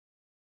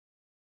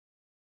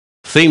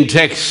Theme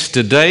text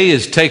today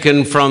is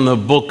taken from the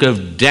book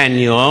of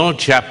Daniel,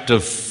 chapter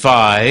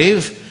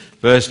 5,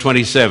 verse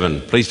 27.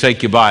 Please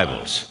take your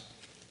Bibles.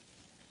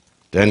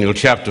 Daniel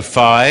chapter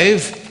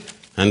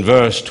 5 and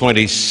verse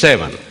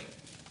 27.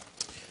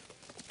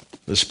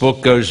 This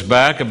book goes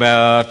back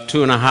about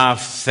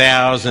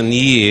 2,500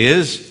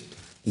 years.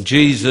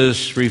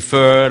 Jesus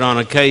referred on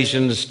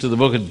occasions to the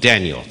book of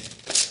Daniel,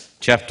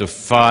 chapter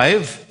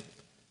 5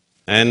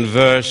 and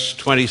verse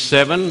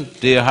 27.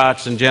 Dear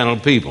hearts and gentle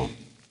people.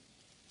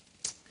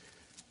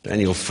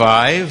 Daniel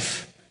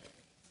 5,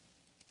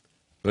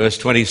 verse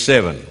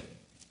 27.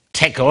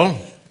 Tekel,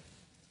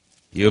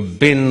 you've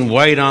been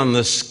weighed on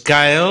the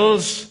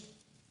scales,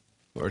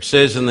 or it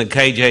says in the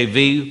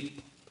KJV,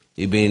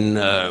 you've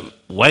been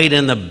weighed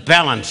in the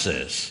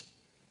balances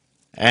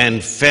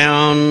and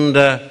found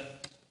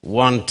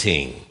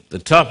wanting. The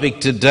topic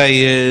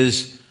today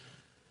is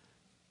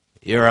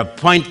your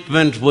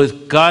appointment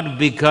with God,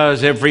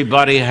 because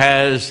everybody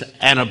has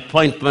an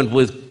appointment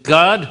with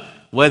God,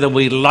 whether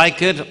we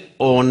like it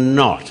or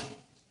not.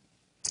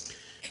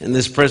 In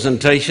this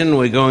presentation,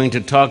 we're going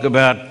to talk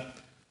about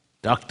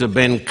Dr.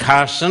 Ben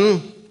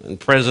Carson and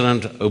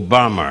President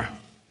Obama. I'm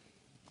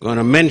going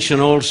to mention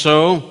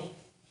also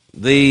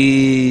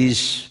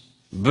these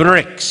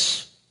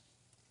bricks,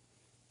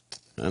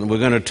 and we're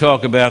going to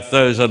talk about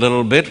those a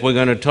little bit. We're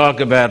going to talk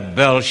about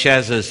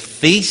Belshazzar's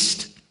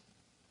feast,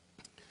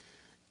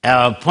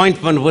 our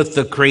appointment with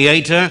the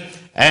Creator,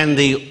 and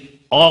the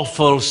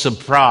awful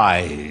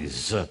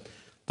surprise.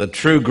 The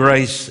true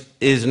grace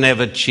is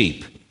never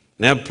cheap.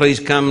 Now please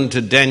come to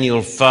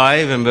Daniel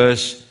 5 and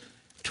verse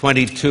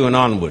 22 and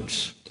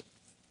onwards.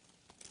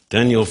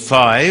 Daniel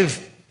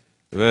 5,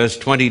 verse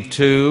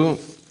 22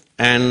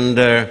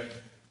 and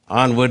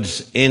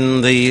onwards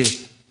in the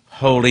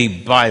Holy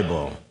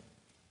Bible.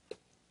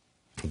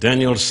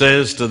 Daniel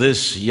says to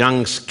this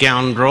young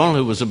scoundrel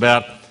who was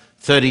about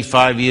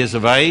 35 years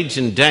of age,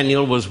 and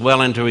Daniel was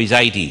well into his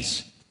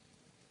 80s.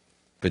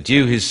 But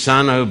you, his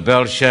son, O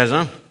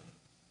Belshazzar,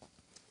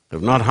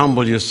 have not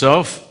humbled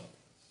yourself,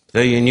 though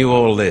you knew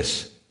all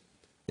this.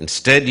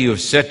 Instead, you have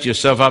set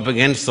yourself up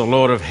against the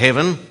Lord of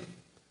heaven.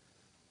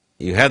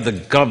 You had the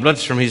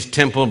goblets from his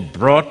temple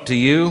brought to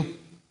you,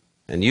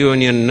 and you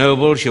and your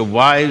nobles, your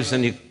wives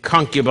and your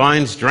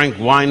concubines drank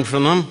wine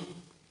from them.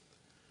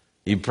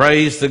 You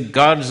praised the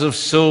gods of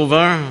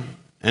silver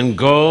and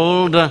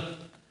gold,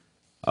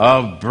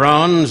 of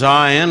bronze,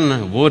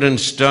 iron, wood and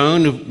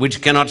stone,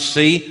 which cannot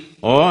see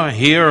or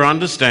hear or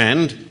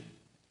understand.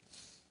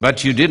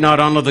 But you did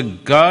not honor the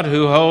God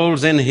who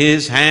holds in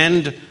his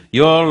hand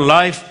your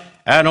life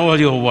and all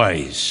your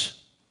ways.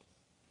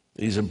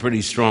 These are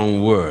pretty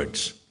strong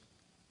words.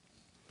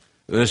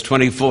 Verse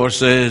 24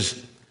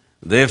 says,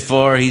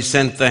 therefore he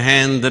sent the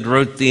hand that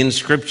wrote the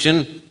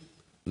inscription.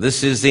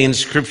 This is the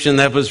inscription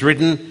that was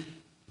written,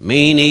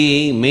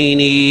 Mene,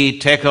 Mene,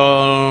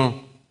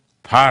 Tekel,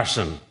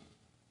 Parson.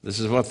 This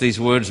is what these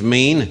words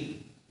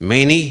mean.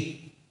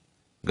 Mene,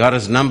 God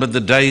has numbered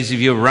the days of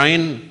your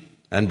reign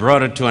and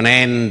brought it to an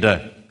end.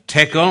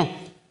 Tekel,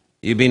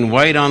 you've been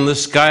weighed on the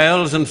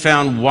scales and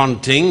found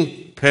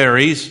wanting.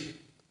 Peres,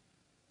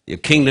 your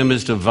kingdom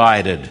is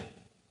divided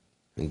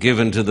and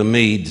given to the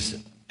Medes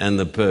and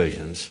the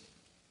Persians.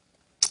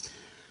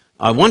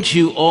 I want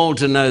you all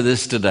to know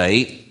this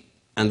today,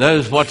 and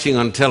those watching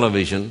on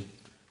television,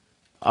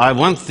 I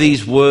want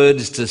these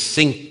words to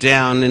sink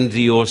down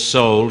into your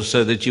soul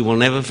so that you will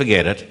never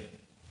forget it.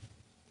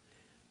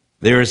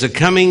 There is a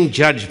coming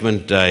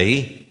judgment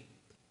day,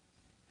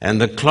 and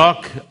the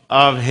clock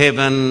of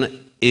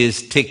heaven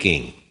is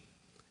ticking.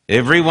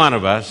 Every one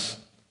of us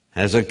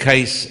has a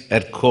case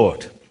at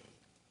court.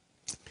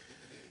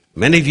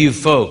 Many of you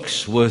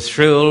folks were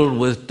thrilled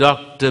with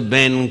Dr.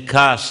 Ben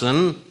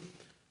Carson,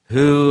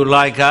 who,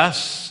 like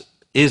us,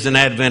 is an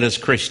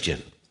Adventist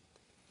Christian.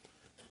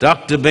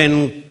 Dr.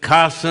 Ben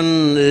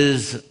Carson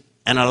is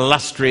an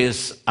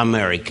illustrious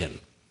American,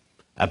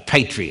 a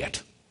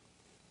patriot.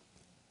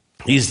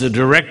 He's the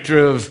director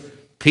of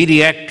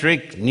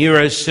pediatric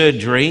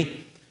neurosurgery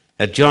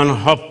at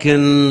Johns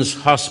Hopkins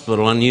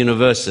Hospital and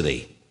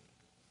University.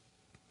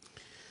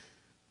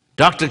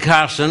 Dr.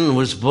 Carson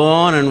was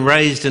born and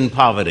raised in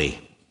poverty.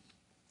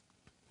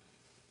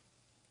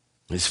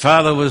 His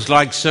father was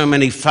like so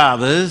many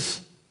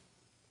fathers,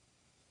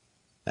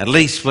 at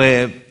least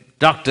where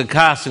Dr.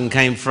 Carson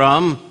came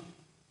from.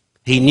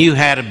 He knew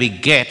how to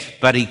beget,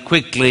 but he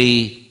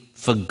quickly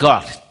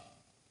forgot,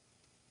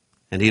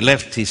 and he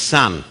left his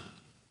son.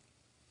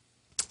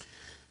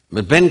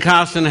 But Ben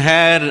Carson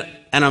had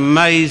an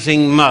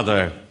amazing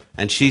mother,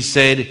 and she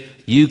said,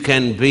 you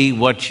can be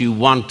what you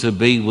want to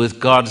be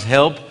with God's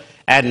help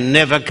and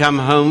never come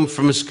home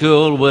from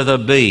school with a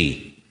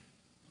B.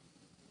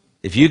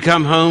 If you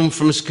come home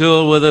from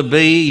school with a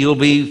B, you'll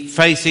be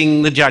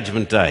facing the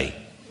judgment day.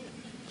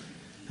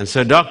 And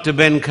so Dr.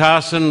 Ben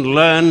Carson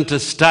learned to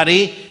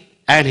study,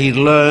 and he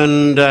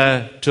learned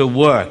to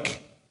work.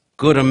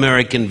 Good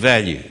American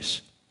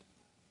values.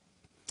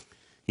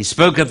 He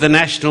spoke at the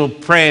National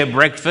Prayer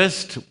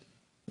Breakfast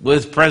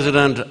with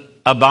President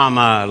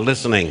Obama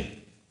listening.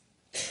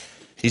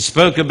 He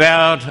spoke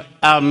about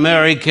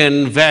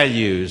American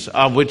values,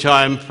 of which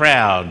I am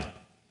proud.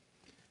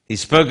 He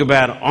spoke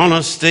about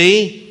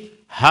honesty,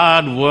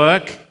 hard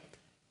work,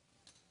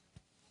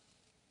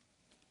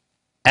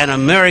 and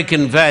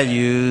American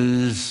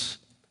values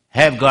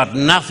have got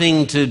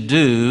nothing to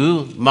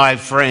do, my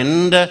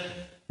friend,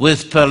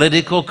 with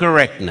political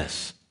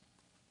correctness.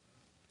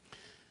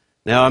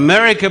 Now,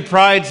 America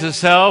prides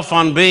itself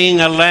on being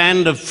a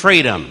land of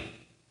freedom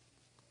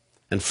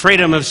and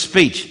freedom of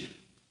speech.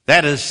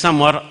 That is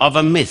somewhat of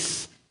a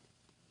myth.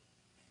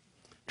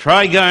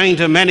 Try going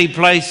to many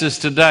places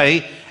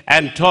today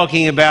and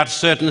talking about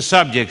certain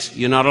subjects.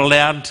 You're not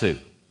allowed to.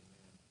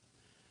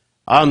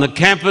 On the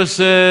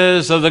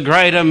campuses of the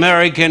great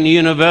American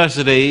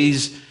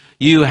universities,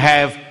 you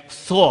have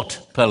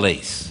thought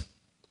police.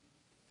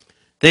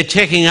 They're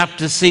checking up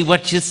to see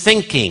what you're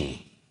thinking.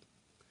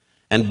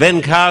 And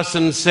Ben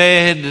Carson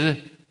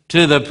said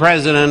to the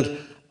president,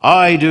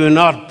 "I do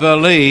not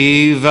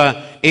believe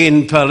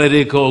in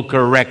political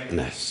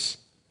correctness."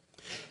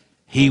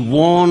 He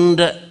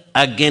warned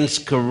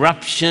against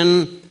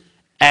corruption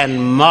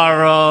and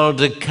moral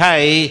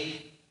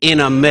decay in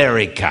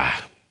America.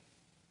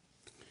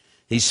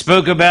 He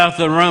spoke about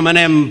the Roman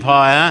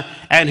Empire,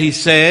 and he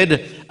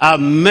said,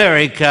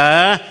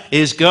 America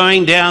is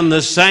going down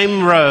the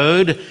same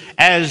road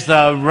as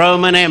the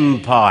Roman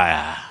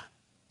Empire.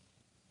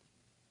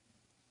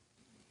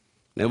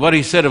 Now, what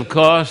he said, of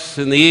course,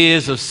 in the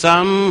ears of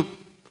some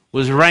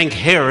was rank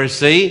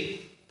heresy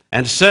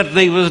and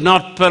certainly was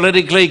not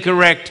politically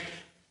correct.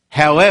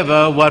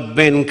 However, what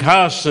Ben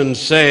Carson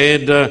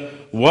said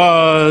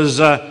was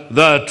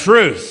the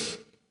truth.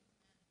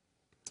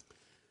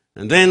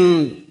 And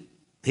then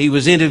he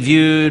was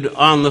interviewed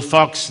on the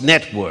Fox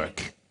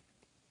network.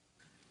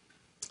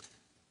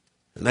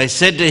 And they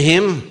said to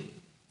him,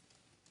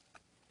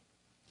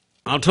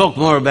 I'll talk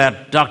more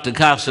about Dr.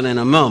 Carson in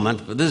a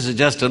moment, but this is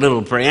just a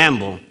little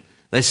preamble.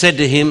 They said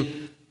to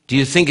him, "Do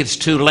you think it's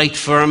too late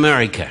for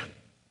America?"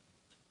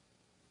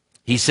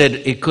 He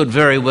said, "It could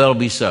very well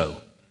be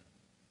so."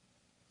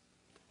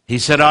 He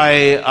said,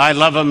 I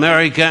love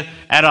America,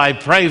 and I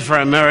pray for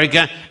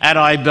America, and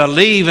I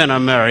believe in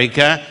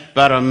America,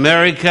 but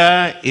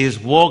America is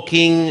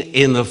walking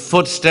in the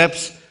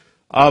footsteps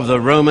of the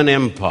Roman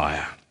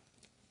Empire.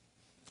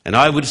 And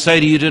I would say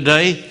to you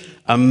today,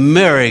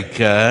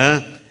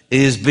 America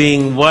is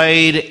being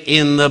weighed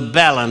in the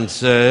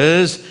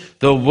balances.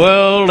 The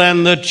world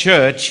and the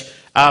church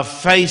are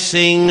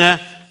facing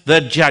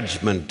the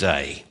Judgment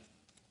Day.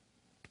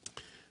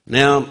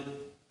 Now,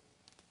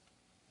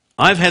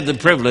 I've had the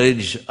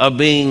privilege of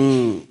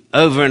being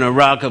over in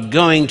Iraq, of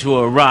going to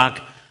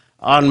Iraq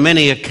on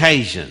many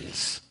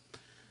occasions.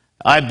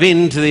 I've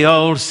been to the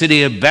old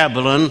city of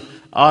Babylon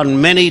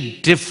on many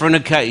different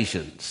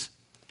occasions.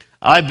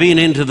 I've been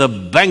into the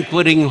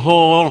banqueting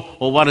hall,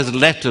 or what is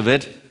left of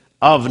it,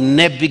 of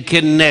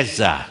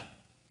Nebuchadnezzar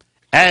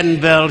and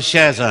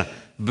Belshazzar.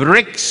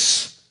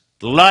 Bricks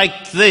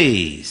like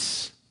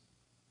these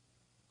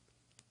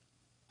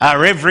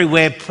are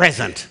everywhere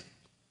present.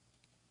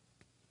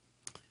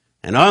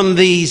 And on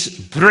these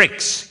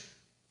bricks,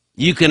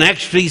 you can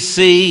actually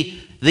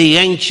see the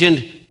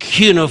ancient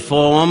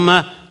cuneiform,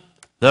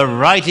 the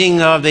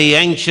writing of the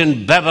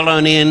ancient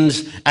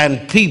Babylonians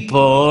and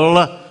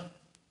people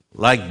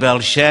like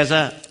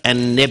Belshazzar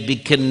and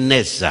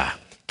Nebuchadnezzar.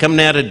 Come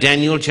now to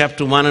Daniel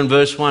chapter 1 and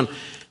verse 1.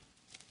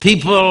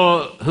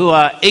 People who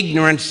are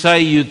ignorant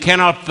say you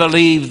cannot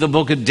believe the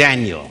book of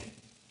Daniel.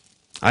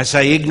 I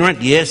say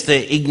ignorant, yes,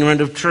 they're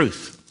ignorant of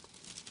truth.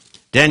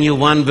 Daniel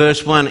 1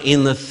 verse 1,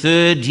 in the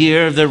 3rd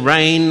year of the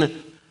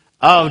reign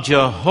of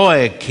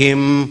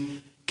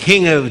Jehoiakim,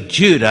 king of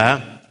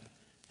Judah,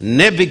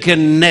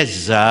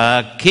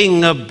 Nebuchadnezzar,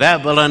 king of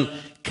Babylon,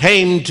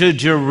 came to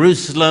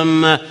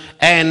Jerusalem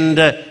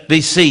and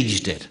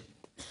besieged it.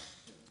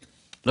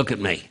 Look at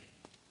me.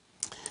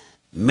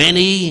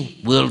 Many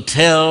will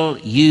tell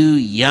you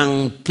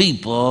young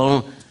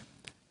people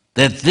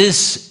that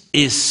this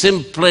is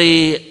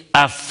simply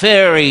a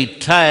fairy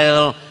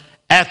tale,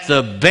 at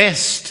the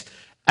best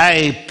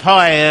a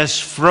pious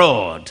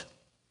fraud.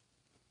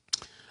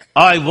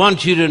 I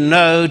want you to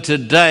know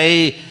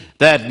today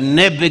that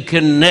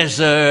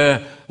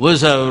Nebuchadnezzar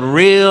was a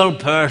real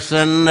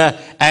person,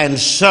 and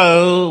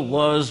so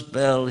was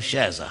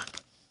Belshazzar.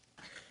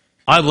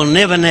 I will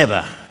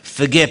never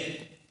forget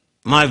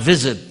my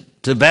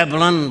visit to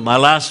Babylon, my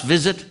last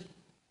visit.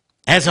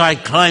 As I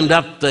climbed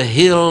up the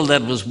hill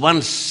that was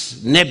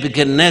once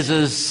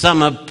Nebuchadnezzar's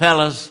summer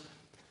palace,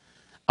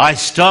 I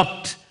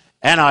stopped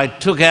and I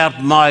took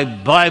out my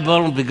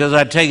Bible, because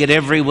I take it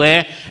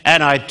everywhere,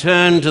 and I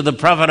turned to the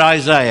prophet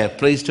Isaiah.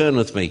 Please turn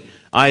with me.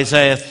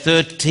 Isaiah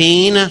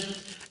 13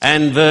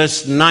 and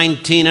verse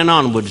 19 and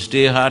onwards,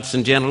 dear hearts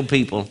and gentle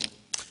people.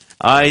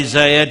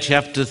 Isaiah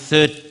chapter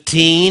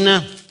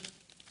 13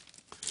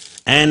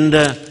 and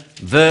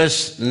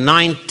verse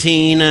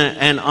 19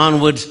 and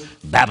onwards.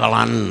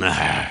 Babylon,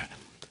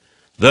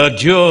 the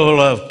jewel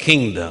of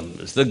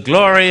kingdoms, the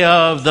glory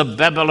of the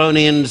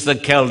Babylonians, the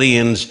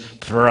Chaldeans'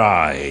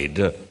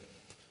 pride.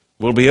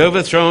 will be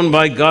overthrown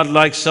by God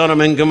like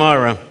Sodom and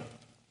Gomorrah.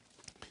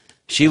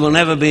 She will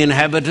never be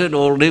inhabited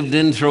or lived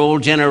in through all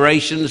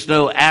generations.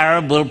 No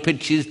Arab will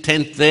pitch his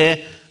tent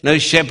there. No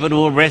shepherd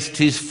will rest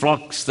his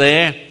flocks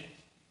there.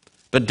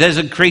 But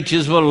desert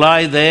creatures will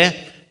lie there.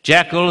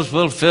 Jackals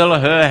will fill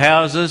her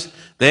houses.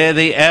 There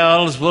the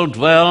owls will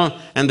dwell,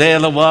 and there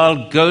the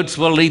wild goats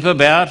will leap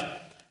about.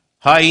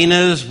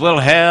 Hyenas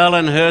will howl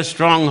in her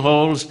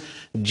strongholds.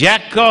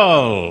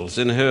 Jackals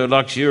in her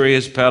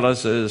luxurious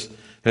palaces.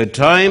 Her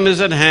time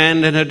is at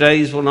hand, and her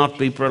days will not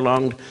be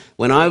prolonged.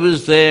 When I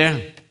was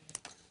there,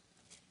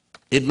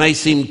 it may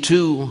seem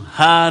too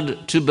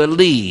hard to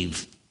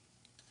believe.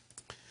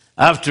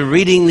 After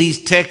reading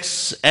these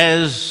texts,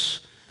 as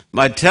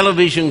my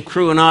television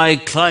crew and I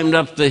climbed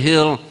up the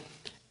hill,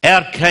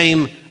 out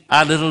came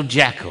a little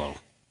jackal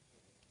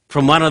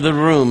from one of the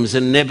rooms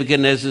in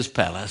Nebuchadnezzar's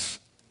palace.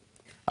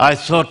 I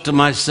thought to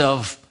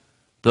myself,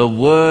 the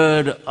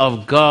word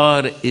of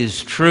God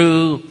is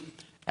true,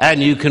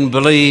 and you can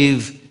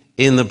believe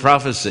in the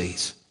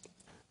prophecies.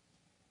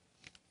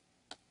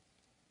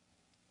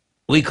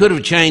 We could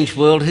have changed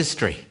world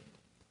history.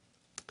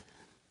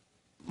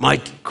 My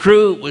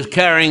crew was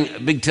carrying a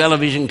big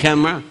television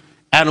camera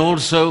and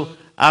also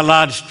a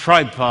large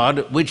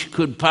tripod which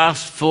could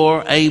pass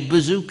for a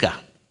bazooka.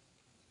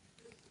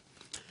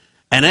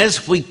 And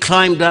as we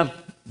climbed up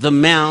the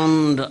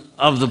mound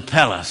of the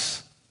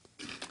palace,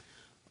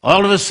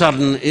 all of a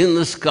sudden in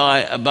the sky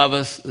above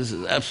us, this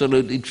is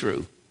absolutely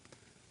true,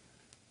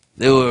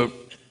 there were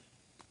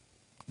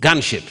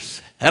gunships,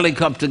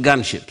 helicopter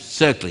gunships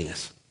circling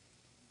us.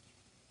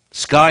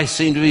 Sky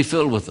seemed to be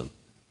filled with them.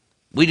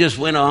 We just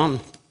went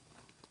on.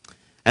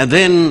 And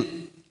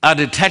then a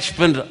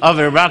detachment of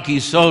Iraqi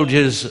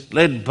soldiers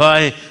led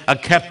by a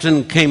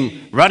captain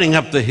came running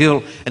up the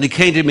hill, and he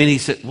came to me and he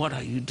said, "What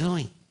are you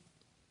doing?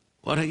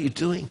 What are you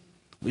doing?"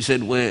 We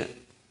said, "We're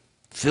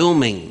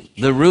filming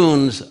the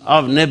ruins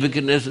of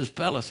Nebuchadnezzar's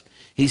palace."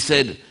 He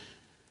said,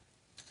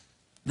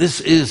 "This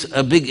is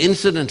a big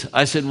incident."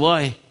 I said,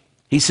 "Why?"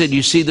 He said,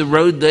 "You see the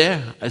road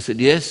there?" I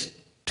said, "Yes."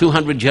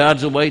 200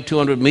 yards away,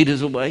 200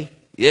 meters away?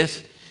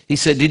 Yes. He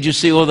said, "Did you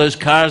see all those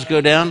cars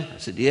go down?" I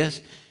said, "Yes."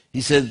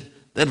 He said,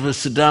 "That was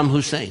Saddam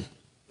Hussein."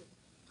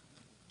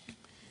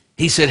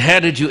 He said, "How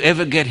did you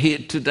ever get here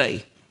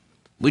today?"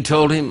 We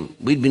told him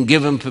we'd been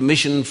given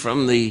permission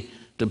from the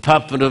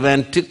Department of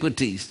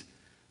Antiquities,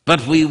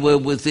 but we were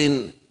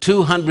within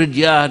 200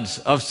 yards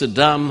of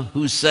Saddam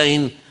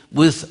Hussein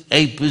with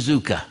a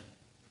bazooka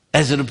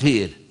as it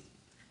appeared.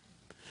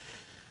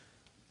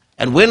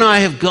 And when I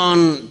have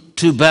gone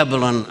to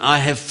Babylon, I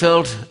have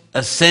felt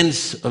a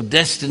sense of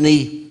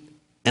destiny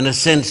and a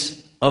sense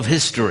of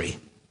history.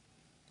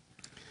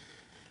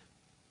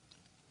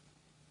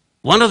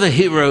 One of the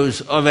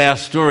heroes of our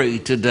story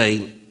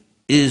today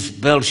is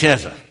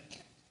Belshazzar.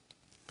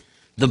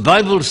 The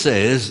Bible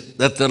says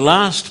that the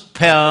last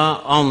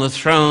power on the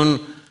throne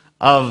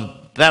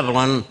of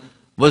Babylon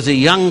was a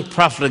young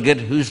profligate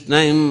whose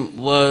name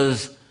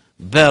was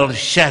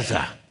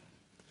Belshazzar.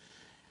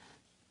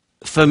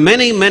 For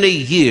many, many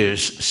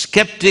years,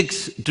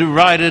 skeptics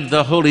derided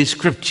the Holy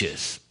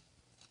Scriptures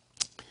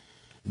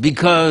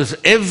because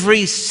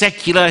every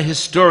secular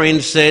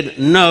historian said,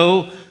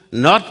 no,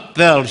 not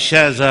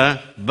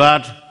Belshazzar,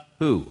 but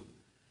who?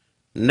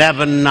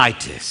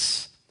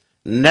 Nabonidus.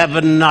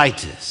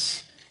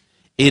 Nabonidus.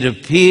 It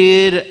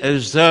appeared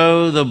as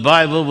though the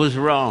Bible was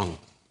wrong.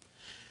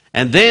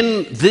 And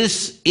then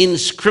this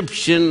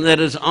inscription that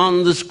is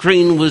on the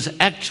screen was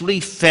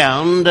actually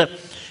found,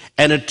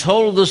 and it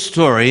told the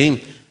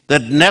story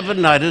that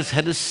Nabonidus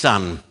had a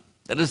son.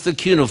 That is the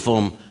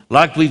cuneiform,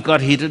 like we've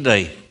got here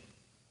today.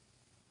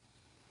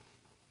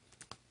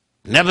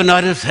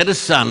 Nabonidus had a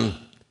son,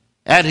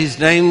 and his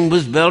name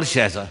was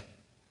Belshazzar.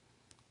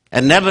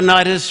 And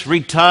Nabonidus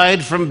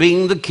retired from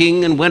being the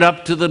king and went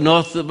up to the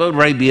north of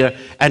Arabia,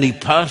 and he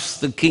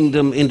passed the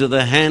kingdom into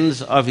the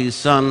hands of his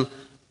son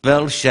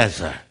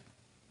Belshazzar.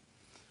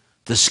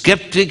 The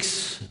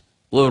skeptics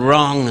were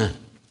wrong,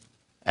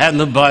 and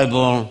the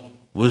Bible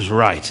was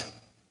right.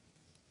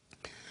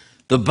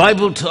 The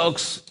Bible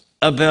talks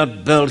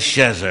about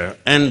Belshazzar,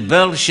 and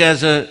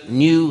Belshazzar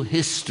knew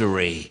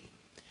history.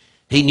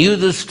 He knew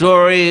the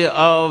story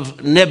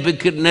of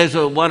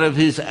Nebuchadnezzar, one of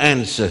his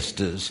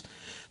ancestors.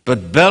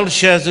 But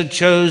Belshazzar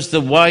chose the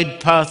wide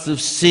path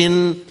of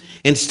sin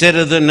instead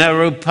of the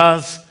narrow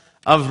path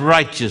of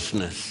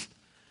righteousness.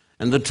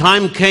 And the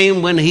time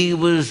came when he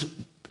was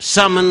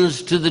summoned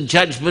to the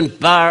judgment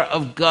bar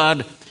of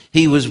God.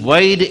 He was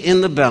weighed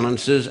in the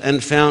balances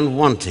and found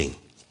wanting.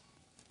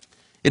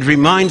 It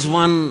reminds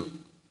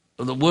one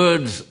of the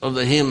words of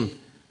the hymn,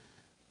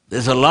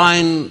 "There's a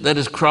line that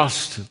is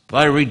crossed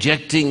by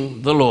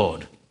rejecting the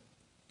Lord,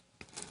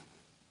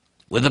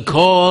 where the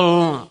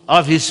call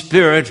of his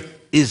Spirit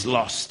is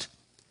lost.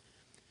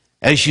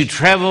 As you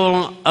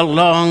travel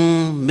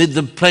along mid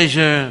the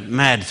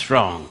pleasure-mad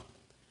throng,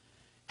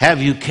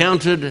 have you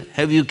counted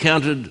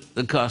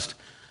the cost?"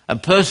 A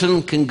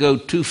person can go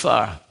too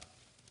far,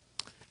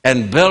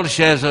 and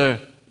Belshazzar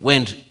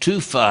went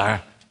too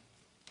far,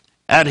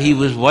 out he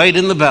was weighed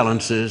in the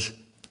balances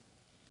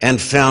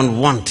and found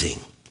wanting.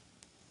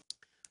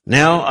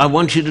 Now I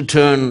want you to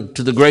turn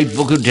to the great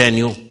book of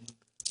Daniel,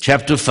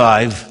 chapter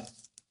 5,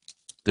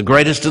 the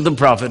greatest of the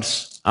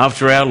prophets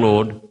after our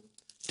Lord,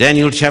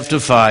 Daniel chapter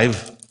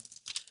 5,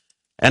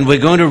 and we're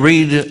going to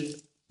read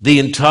the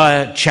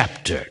entire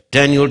chapter,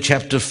 Daniel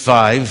chapter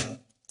 5.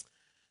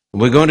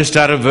 We're going to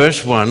start at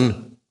verse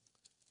 1,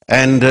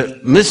 and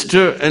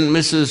Mr. and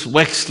Mrs.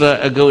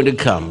 Wexler are going to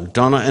come,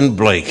 Donna and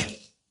Blake.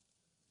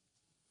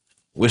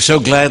 We're so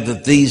glad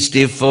that these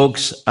dear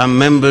folks are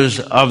members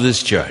of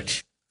this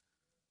church.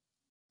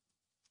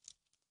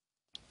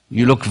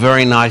 You look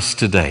very nice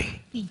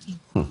today. Thank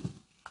you.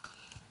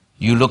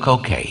 You look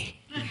okay.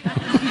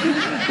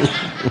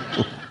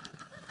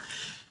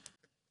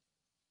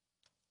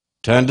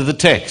 Turn to the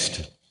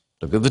text.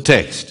 Look at the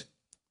text.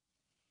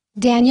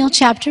 Daniel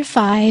chapter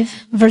 5,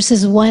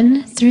 verses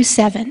 1 through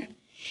 7.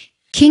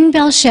 King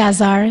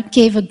Belshazzar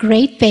gave a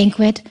great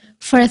banquet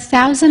for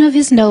 1,000 of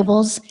his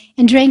nobles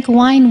and drank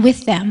wine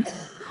with them.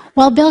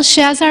 While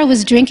Belshazzar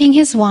was drinking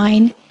his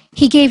wine,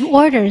 he gave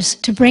orders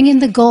to bring in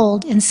the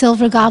gold and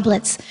silver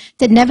goblets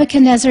that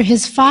Nebuchadnezzar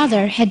his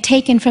father had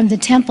taken from the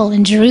temple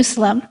in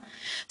Jerusalem,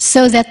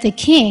 so that the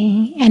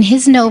king and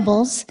his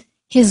nobles,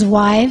 his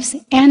wives,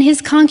 and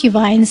his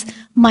concubines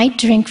might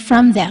drink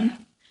from them.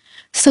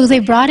 So they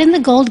brought in the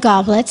gold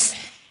goblets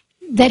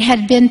that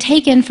had been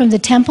taken from the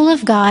temple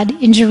of God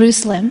in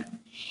Jerusalem,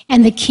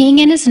 and the king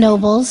and his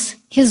nobles,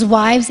 his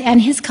wives,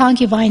 and his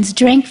concubines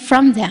drank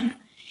from them.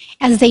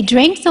 As they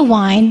drank the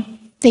wine,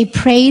 they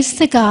praised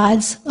the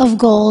gods of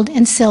gold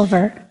and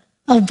silver,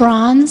 of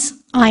bronze,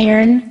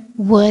 iron,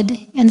 wood,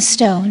 and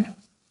stone.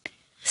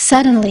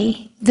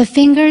 Suddenly, the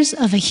fingers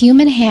of a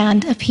human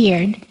hand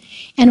appeared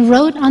and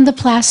wrote on the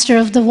plaster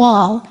of the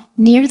wall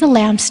near the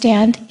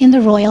lampstand in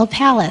the royal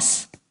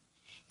palace.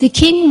 The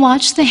king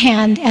watched the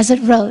hand as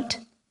it wrote.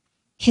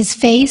 His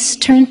face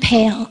turned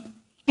pale,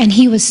 and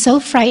he was so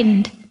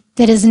frightened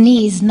that his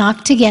knees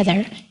knocked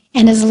together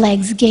and his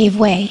legs gave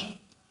way.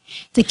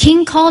 The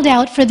king called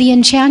out for the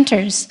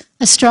enchanters,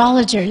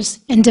 astrologers,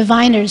 and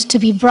diviners to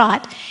be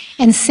brought,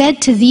 and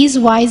said to these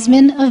wise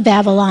men of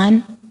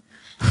Babylon,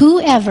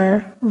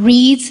 "Whoever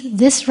reads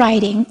this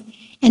writing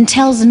and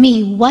tells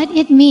me what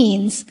it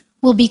means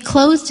will be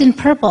clothed in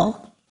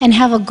purple and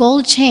have a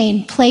gold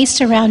chain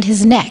placed around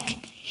his neck,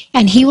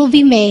 and he will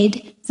be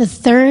made the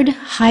third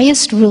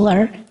highest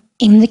ruler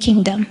in the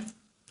kingdom."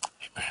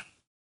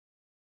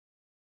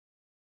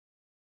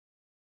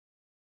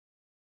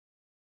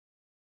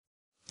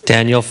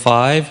 Daniel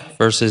 5,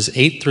 verses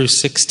 8 through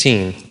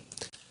 16.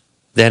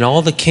 Then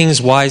all the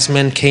king's wise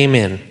men came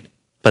in,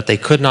 but they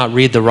could not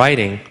read the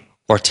writing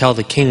or tell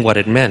the king what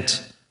it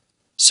meant.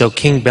 So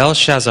King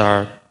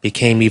Belshazzar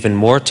became even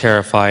more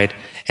terrified,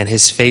 and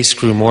his face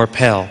grew more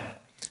pale.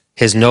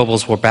 His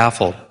nobles were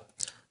baffled.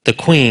 The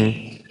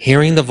queen,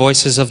 hearing the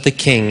voices of the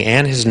king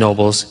and his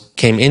nobles,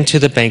 came into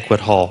the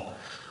banquet hall.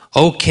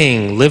 "O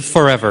king, live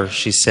forever,"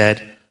 she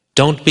said.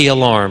 "Don't be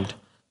alarmed.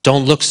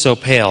 Don't look so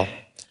pale.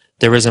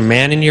 There is a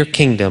man in your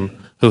kingdom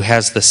who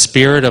has the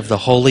spirit of the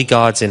holy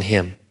gods in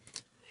him.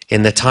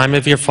 In the time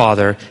of your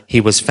father, he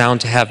was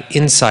found to have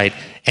insight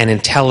and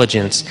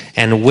intelligence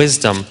and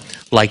wisdom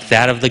like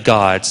that of the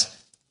gods.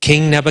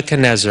 King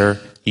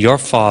Nebuchadnezzar, your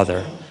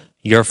father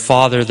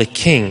the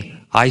king,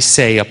 I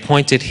say,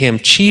 appointed him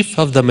chief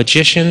of the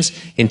magicians,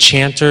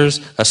 enchanters,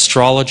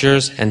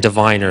 astrologers, and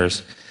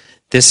diviners.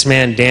 This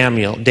man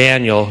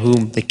Daniel,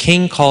 whom the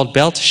king called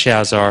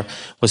Belteshazzar,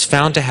 was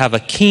found to have a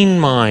keen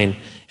mind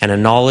and a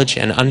knowledge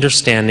and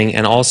understanding,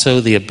 and also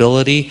the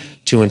ability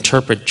to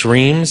interpret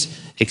dreams,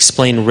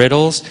 explain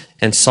riddles,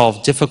 and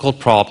solve difficult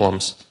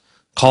problems.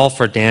 Call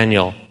for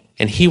Daniel,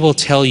 and he will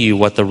tell you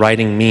what the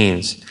writing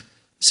means."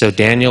 So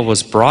Daniel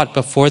was brought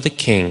before the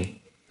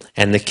king,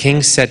 and the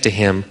king said to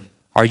him,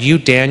 "Are you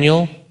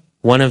Daniel,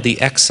 one of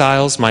the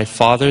exiles my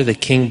father the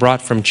king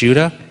brought from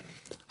Judah?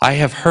 I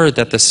have heard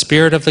that the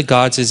spirit of the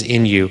gods is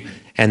in you,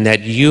 and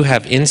that you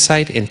have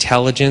insight,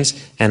 intelligence,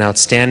 and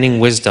outstanding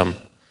wisdom.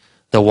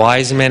 The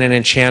wise men and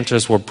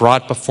enchanters were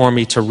brought before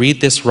me to read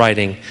this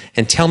writing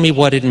and tell me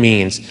what it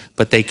means,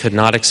 but they could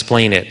not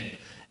explain it.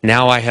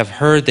 Now I have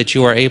heard that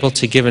you are able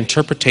to give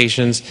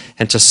interpretations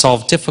and to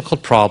solve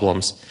difficult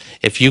problems.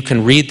 If you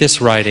can read this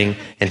writing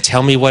and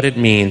tell me what it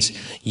means,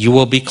 you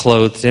will be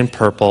clothed in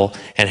purple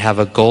and have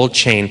a gold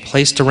chain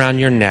placed around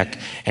your neck,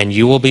 and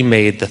you will be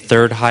made the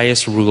third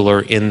highest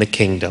ruler in the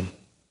kingdom."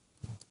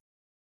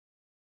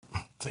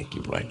 Thank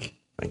you, Blake.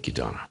 Thank you,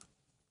 Donna.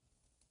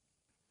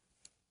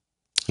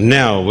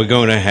 Now we're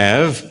going to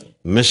have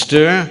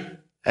Mr.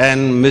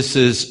 and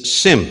Mrs.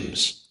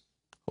 Sims,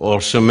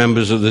 also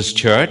members of this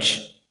church,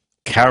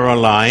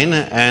 Caroline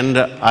and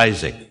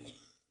Isaac.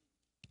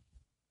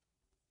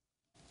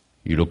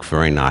 You look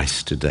very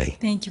nice today.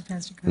 Thank you,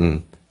 Pastor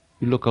Greg.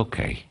 You look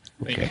okay.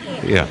 Okay.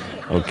 Yeah,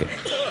 okay.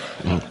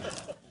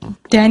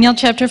 Daniel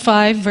chapter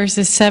 5,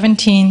 verses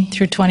 17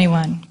 through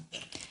 21.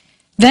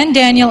 Then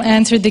Daniel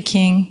answered the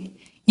king,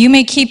 "You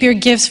may keep your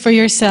gifts for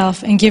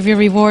yourself and give your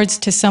rewards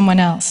to someone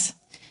else.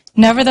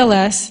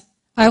 Nevertheless,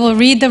 I will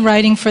read the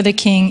writing for the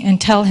king and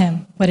tell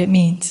him what it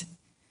means.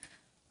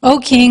 O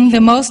king,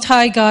 the Most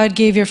High God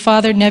gave your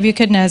father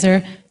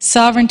Nebuchadnezzar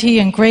sovereignty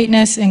and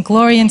greatness and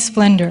glory and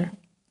splendor.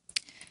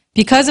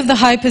 Because of the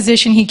high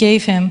position he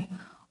gave him,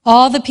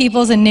 all the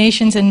peoples and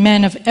nations and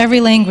men of every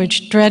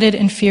language dreaded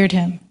and feared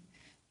him.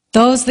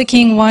 Those the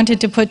king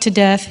wanted to put to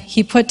death,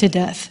 he put to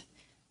death.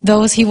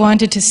 Those he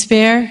wanted to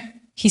spare,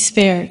 he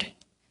spared.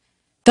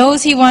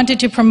 Those he wanted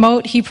to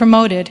promote, he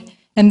promoted,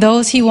 and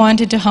those he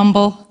wanted to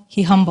humble,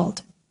 he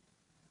humbled.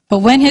 But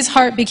when his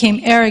heart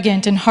became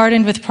arrogant and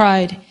hardened with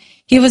pride,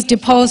 he was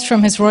deposed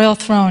from his royal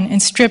throne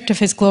and stripped of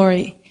his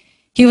glory.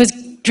 He was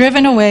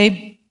driven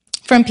away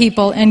from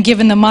people and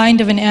given the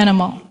mind of an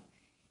animal.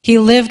 He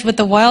lived with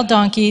the wild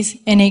donkeys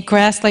and ate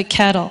grass like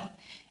cattle,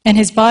 and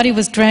his body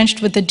was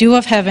drenched with the dew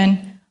of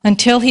heaven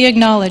until he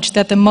acknowledged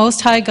that the Most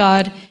High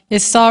God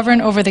is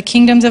sovereign over the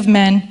kingdoms of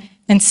men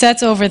and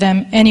sets over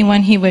them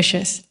anyone he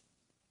wishes.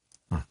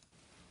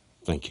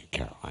 Thank you,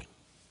 Caroline.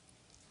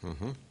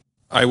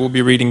 I will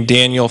be reading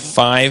Daniel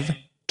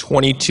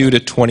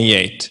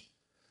 5:22-28.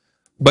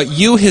 But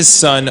you, his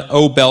son,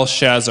 O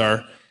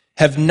Belshazzar,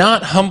 have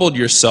not humbled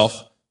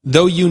yourself,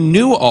 though you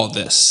knew all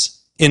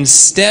this.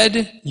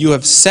 Instead, you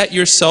have set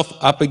yourself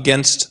up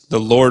against the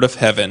Lord of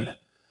heaven.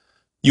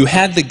 You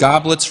had the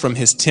goblets from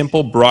his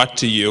temple brought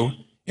to you,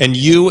 and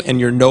you and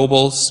your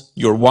nobles,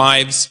 your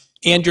wives,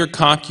 and your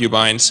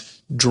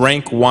concubines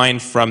drank wine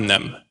from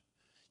them.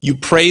 You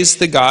praised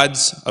the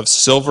gods of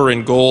silver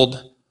and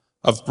gold,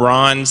 of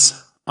bronze,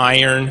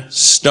 iron,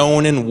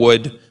 stone, and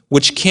wood,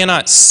 which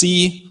cannot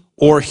see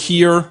or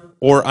hear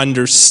or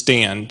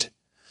understand.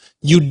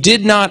 You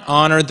did not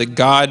honor the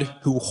God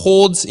who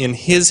holds in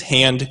his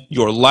hand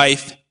your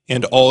life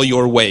and all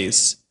your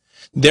ways.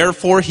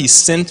 Therefore he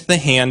sent the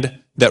hand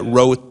that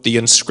wrote the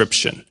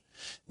inscription.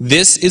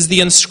 This is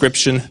the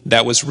inscription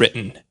that was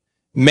written: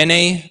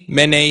 Mene,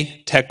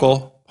 Mene,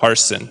 Tekel,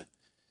 Parsin.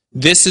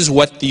 This is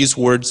what these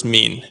words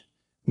mean.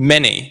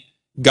 Mene,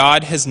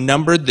 God has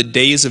numbered the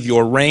days of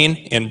your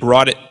reign and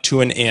brought it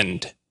to an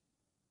end.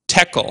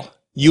 Tekel,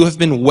 you have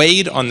been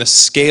weighed on the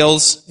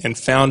scales and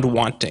found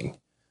wanting.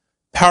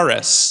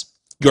 Paris,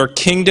 your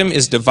kingdom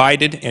is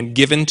divided and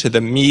given to the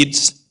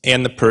Medes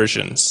and the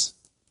Persians.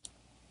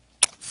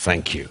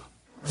 Thank you.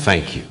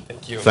 Thank you.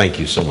 Thank you. Thank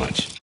you so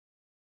much.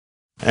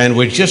 And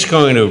we're just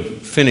going to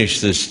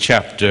finish this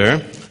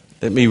chapter.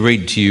 Let me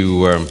read to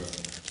you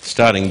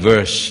starting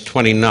verse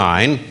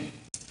 29.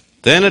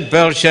 Then at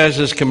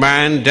Belshazzar's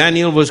command,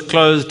 Daniel was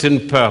clothed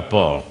in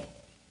purple.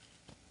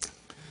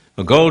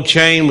 A gold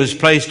chain was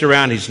placed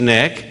around his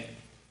neck,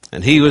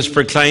 and he was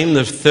proclaimed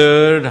the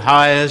third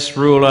highest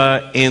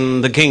ruler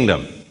in the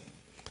kingdom.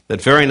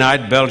 That very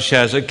night,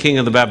 Belshazzar, king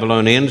of the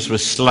Babylonians,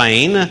 was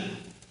slain,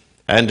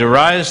 and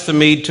Darius the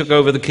Mede took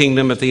over the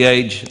kingdom at the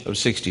age of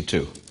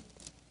 62.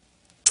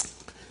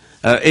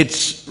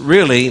 It's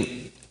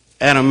really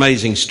an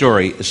amazing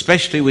story,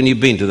 especially when you've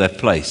been to that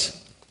place.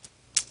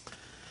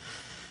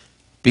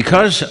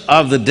 Because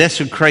of the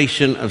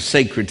desecration of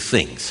sacred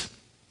things,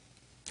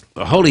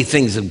 the holy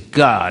things of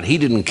God, he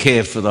didn't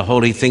care for the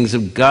holy things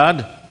of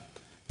God.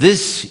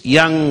 This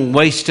young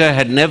waster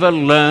had never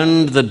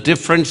learned the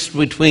difference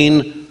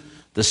between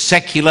the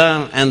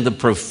secular and the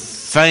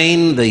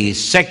profane, the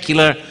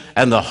secular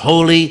and the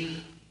holy,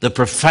 the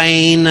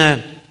profane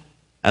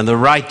and the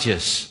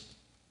righteous.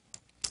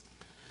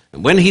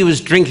 And when he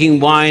was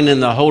drinking wine in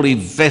the holy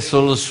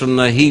vessels from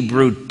the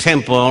Hebrew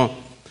temple,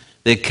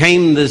 there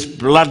came this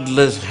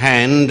bloodless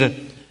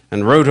hand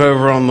and wrote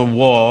over on the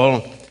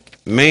wall,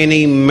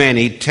 Many,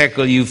 many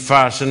tekel you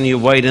fasten, you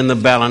weighed in the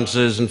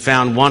balances and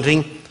found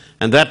wanting.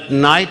 And that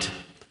night,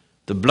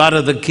 the blood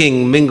of the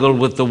king mingled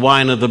with the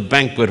wine of the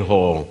banquet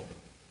hall.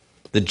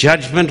 The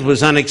judgment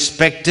was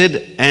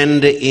unexpected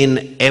and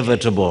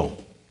inevitable.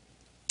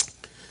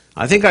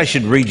 I think I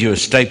should read you a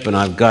statement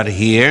I've got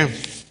here.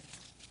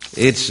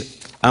 It's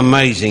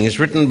amazing. It's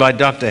written by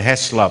Dr.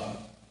 Heslop.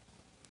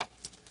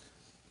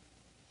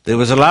 There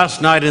was a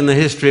last night in the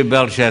history of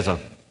Belshazzar.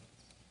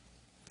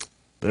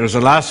 There was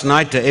a last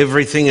night to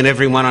everything and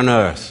everyone on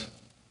earth.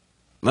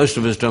 Most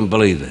of us don't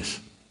believe this.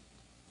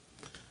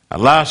 A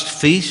last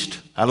feast,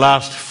 a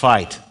last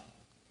fight,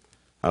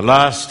 a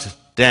last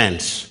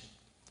dance,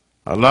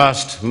 a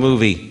last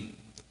movie,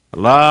 a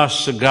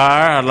last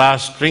cigar, a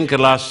last drink, a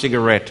last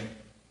cigarette,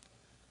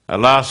 a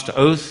last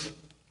oath,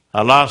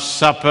 a last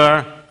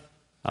supper,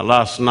 a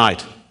last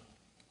night.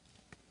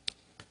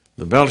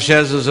 The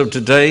Belshazzars of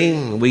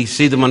today, we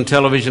see them on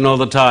television all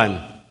the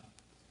time,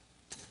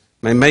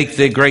 may make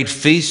their great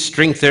feasts,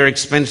 drink their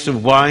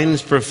expensive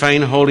wines,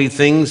 profane holy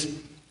things,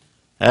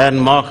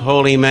 and mock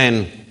holy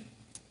men.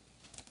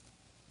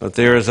 But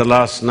there is a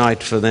last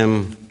night for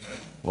them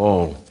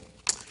all.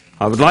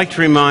 I would like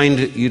to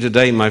remind you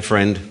today, my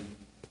friend,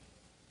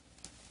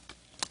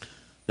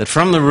 that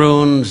from the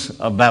ruins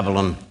of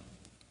Babylon,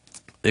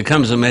 there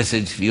comes a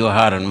message for your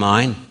heart and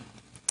mine.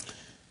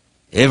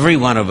 Every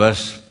one of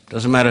us,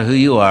 doesn't matter who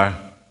you are,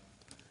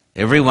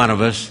 every one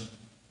of us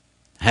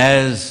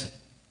has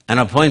an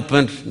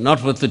appointment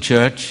not with the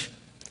church,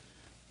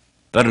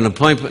 but an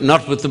appointment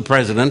not with the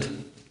president,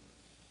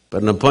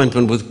 but an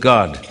appointment with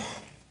God.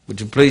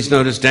 Would you please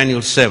notice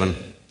Daniel 7,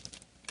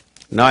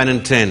 9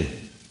 and 10.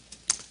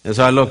 As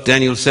I looked,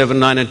 Daniel 7,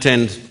 9 and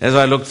 10, as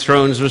I looked,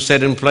 thrones were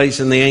set in place,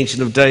 and the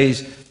Ancient of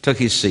Days took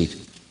his seat.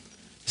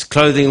 His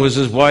clothing was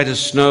as white as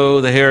snow,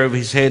 the hair of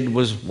his head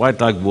was white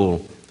like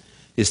wool.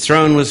 His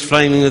throne was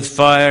flaming with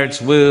fire,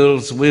 its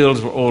wheels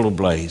were all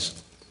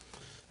ablaze.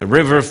 A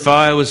river of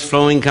fire was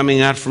flowing,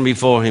 coming out from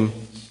before him.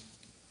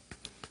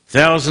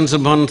 Thousands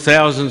upon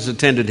thousands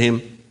attended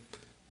him.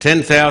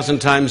 10,000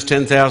 times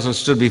 10,000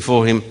 stood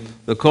before him.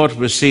 The court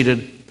was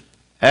seated,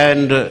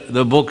 and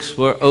the books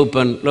were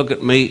open. Look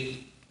at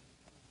me.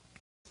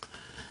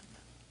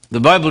 The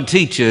Bible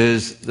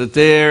teaches that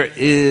there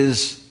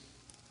is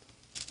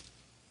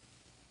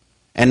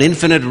an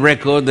infinite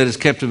record that is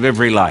kept of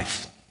every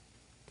life.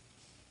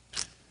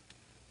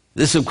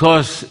 This, of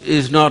course,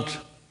 is not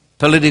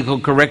political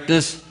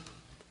correctness,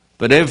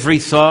 but every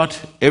thought,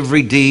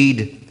 every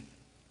deed,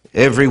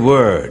 every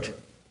word.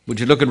 Would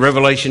you look at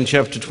Revelation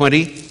chapter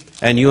 20?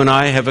 And you and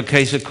I have a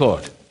case of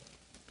court.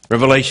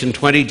 Revelation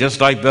 20,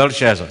 just like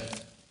Belshazzar.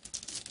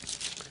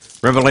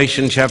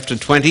 Revelation chapter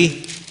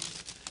 20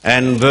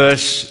 and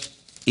verse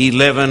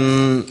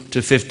 11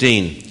 to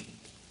 15.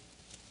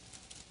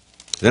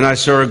 Then I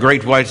saw a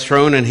great white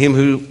throne and him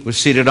who was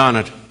seated on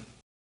it.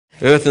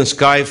 Earth and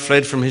sky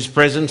fled from his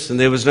presence, and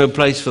there was no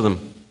place for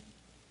them.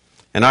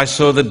 And I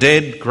saw the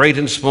dead, great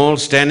and small,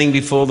 standing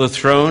before the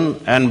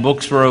throne, and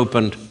books were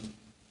opened.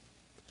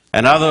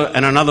 And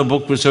another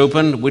book was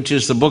opened, which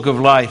is the book of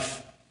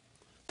life.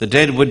 The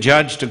dead were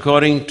judged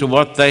according to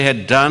what they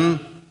had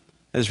done,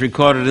 as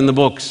recorded in the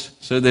books.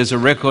 So there's a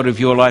record of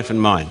your life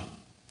and mine.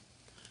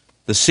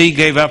 The sea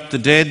gave up the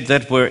dead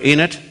that were in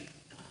it,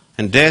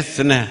 and death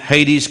and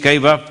Hades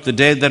gave up the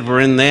dead that were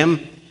in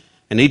them,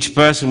 and each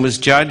person was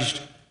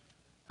judged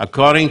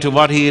according to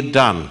what he had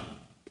done.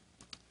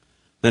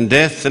 Then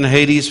death and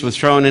Hades were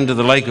thrown into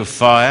the lake of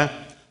fire.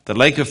 The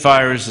lake of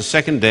fire is the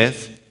second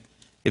death.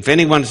 If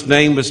anyone's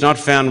name was not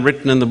found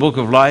written in the book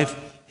of life,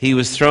 he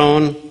was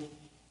thrown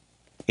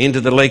into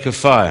the lake of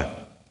fire.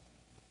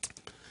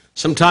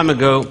 Some time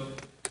ago,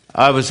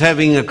 I was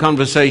having a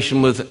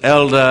conversation with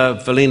Elder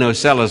Felino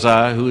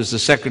Salazar, who is the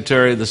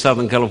secretary of the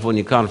Southern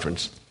California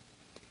Conference.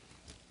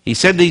 He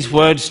said these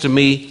words to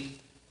me.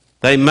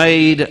 They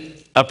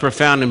made a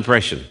profound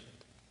impression.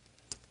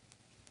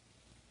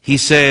 He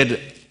said,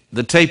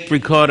 the tape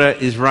recorder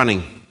is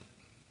running.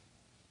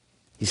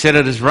 He said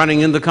it is running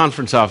in the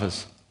conference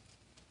office.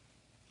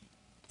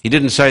 He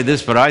didn't say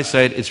this, but I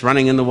said it's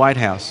running in the White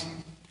House.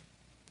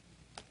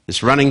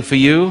 It's running for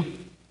you,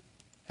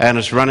 and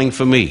it's running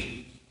for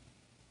me.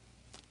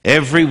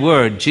 Every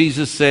word,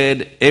 Jesus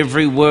said,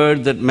 every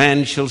word that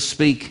man shall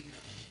speak,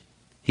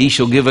 he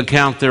shall give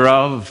account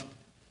thereof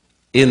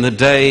in the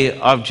day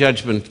of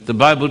judgment. The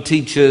Bible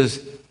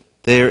teaches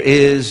there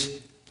is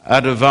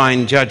a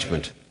divine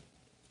judgment.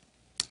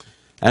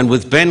 And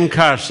with Ben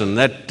Carson,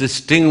 that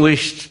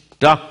distinguished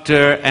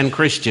doctor and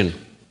Christian,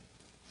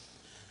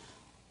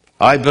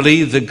 I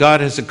believe that God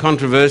has a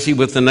controversy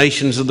with the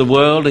nations of the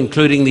world,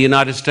 including the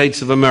United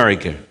States of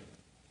America,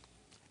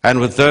 and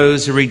with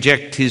those who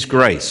reject his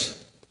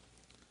grace.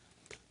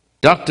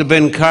 Dr.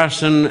 Ben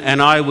Carson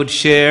and I would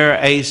share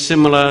a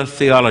similar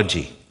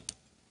theology.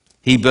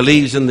 He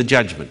believes in the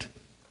judgment.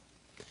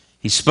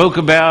 He spoke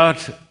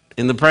about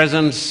in the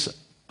presence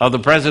of the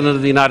President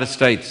of the United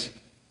States,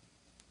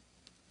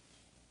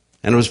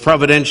 and it was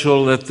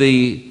providential that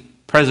the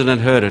President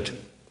heard it.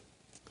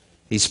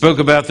 He spoke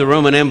about the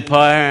Roman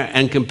Empire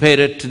and compared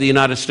it to the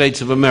United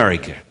States of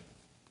America.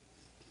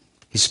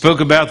 He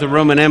spoke about the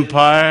Roman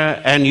Empire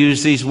and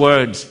used these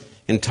words: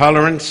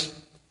 intolerance,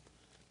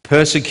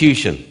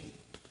 persecution,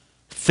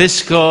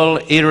 fiscal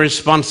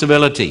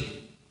irresponsibility,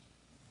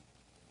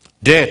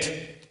 debt,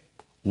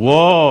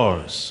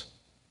 wars,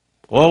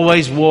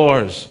 always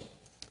wars,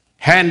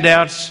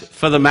 handouts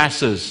for the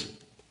masses,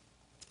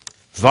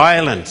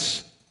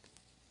 violence,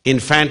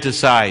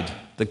 infanticide,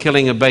 the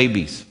killing of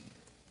babies,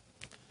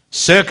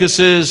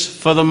 circuses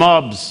for the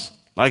mobs,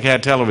 like our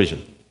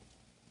television,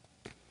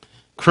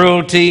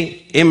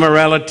 cruelty,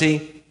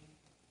 immorality,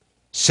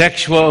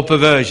 sexual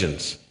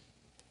perversions,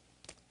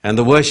 and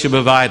the worship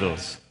of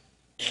idols.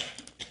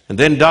 And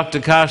then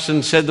Dr.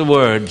 Carson said the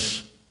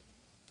words,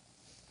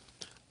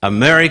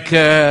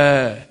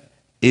 America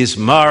is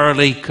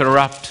morally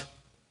corrupt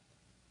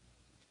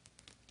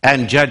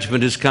and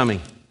judgment is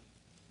coming.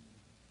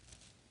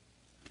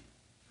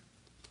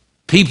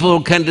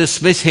 People can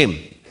dismiss him.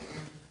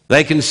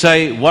 They can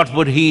say, what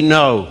would he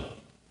know?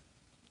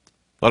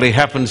 Well, he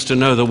happens to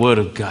know the Word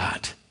of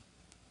God.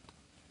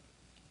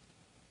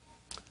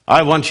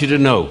 I want you to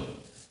know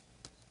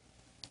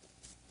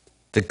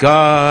that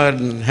God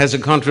has a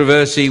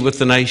controversy with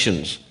the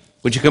nations.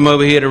 Would you come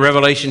over here to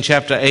Revelation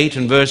chapter 8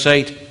 and verse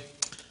 8?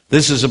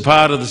 This is a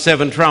part of the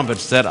seven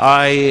trumpets that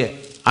I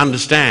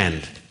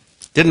understand.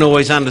 Didn't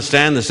always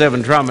understand the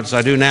seven trumpets,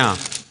 I do now.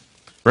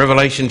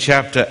 Revelation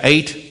chapter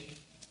 8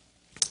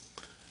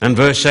 and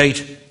verse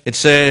 8, it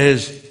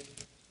says,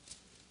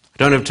 I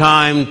don't have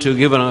time to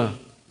give an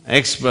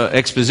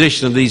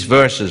exposition of these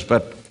verses,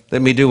 but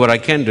let me do what I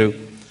can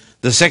do.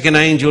 The second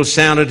angel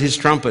sounded his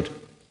trumpet,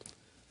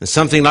 and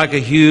something like a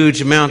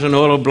huge mountain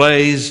oil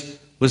ablaze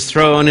was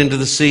thrown into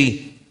the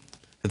sea.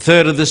 A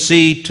third of the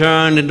sea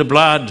turned into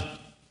blood.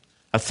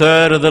 A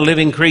third of the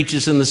living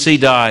creatures in the sea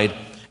died,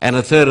 and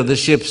a third of the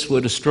ships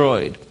were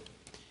destroyed.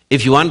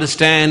 If you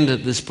understand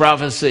this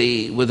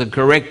prophecy with a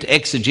correct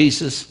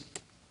exegesis,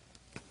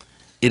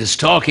 it is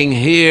talking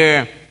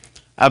here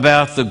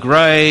about the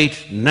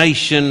great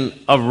nation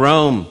of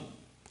Rome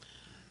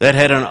that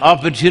had an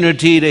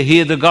opportunity to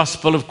hear the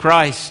gospel of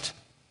Christ.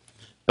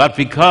 But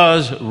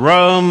because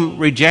Rome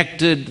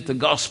rejected the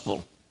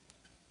gospel,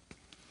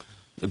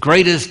 the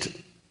greatest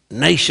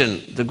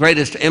nation, the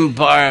greatest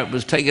empire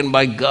was taken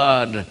by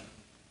God,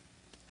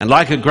 and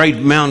like a great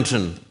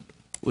mountain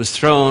was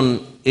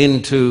thrown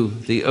into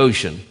the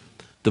ocean.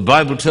 The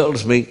Bible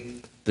tells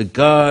me that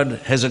God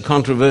has a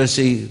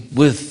controversy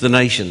with the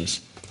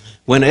nations.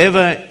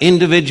 Whenever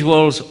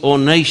individuals or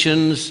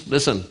nations,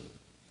 listen,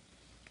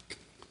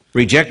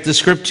 reject the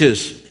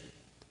scriptures,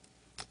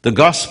 the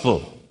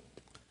gospel,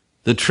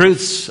 the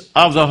truths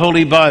of the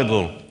Holy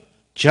Bible,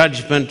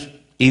 judgment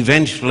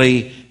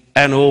eventually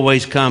and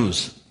always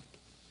comes.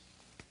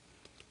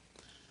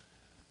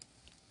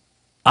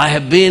 I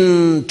have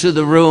been to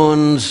the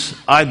ruins,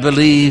 I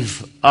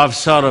believe, of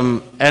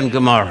Sodom and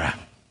Gomorrah.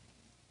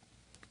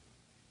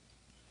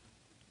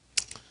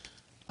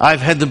 I've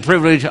had the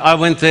privilege, I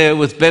went there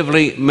with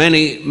Beverly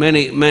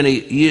many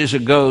years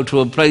ago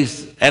to a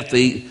place at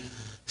the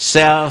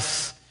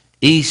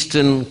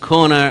southeastern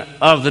corner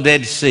of the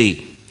Dead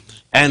Sea.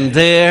 And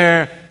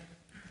there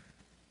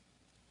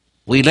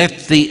we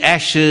let the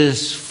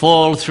ashes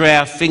fall through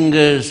our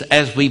fingers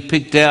as we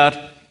picked out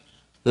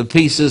the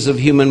pieces of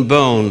human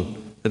bone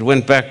that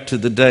went back to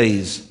the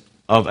days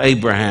of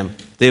Abraham.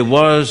 There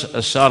was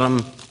a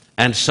Sodom,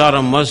 and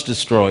Sodom was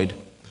destroyed.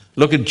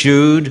 Look at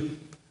Jude,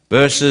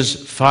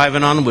 verses 5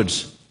 and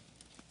onwards.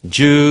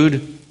 Jude,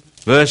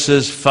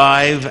 verses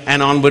 5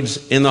 and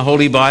onwards in the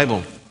Holy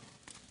Bible.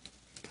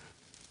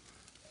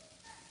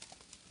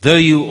 Though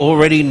you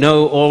already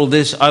know all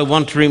this, I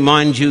want to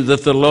remind you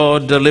that the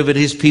Lord delivered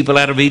his people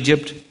out of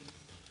Egypt,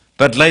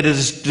 but later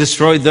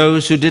destroyed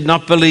those who did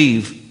not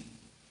believe,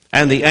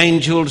 and the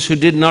angels who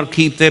did not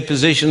keep their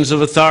positions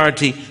of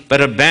authority,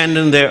 but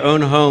abandoned their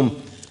own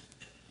home.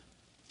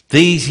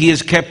 These he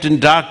has kept in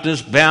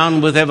darkness,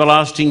 bound with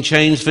everlasting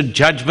chains for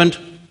judgment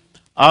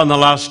on the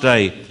last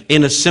day.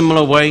 In a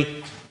similar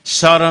way,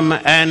 Sodom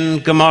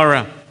and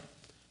Gomorrah.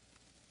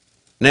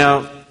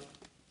 Now,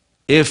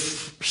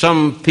 if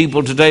some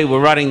people today were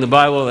writing the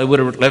Bible, they would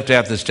have left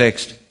out this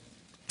text.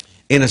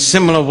 In a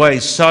similar way,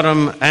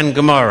 Sodom and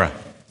Gomorrah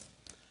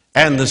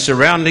and the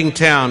surrounding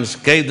towns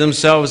gave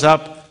themselves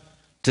up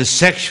to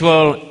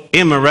sexual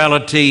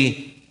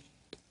immorality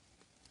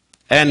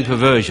and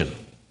perversion.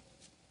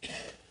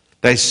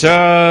 They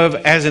serve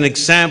as an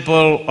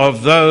example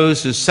of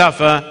those who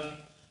suffer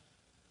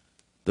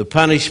the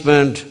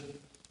punishment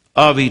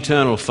of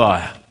eternal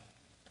fire.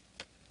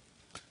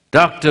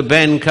 Dr.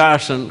 Ben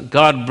Carson,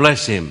 God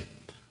bless him,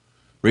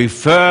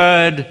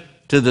 referred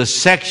to the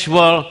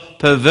sexual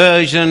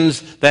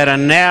perversions that are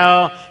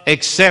now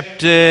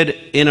accepted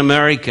in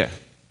America.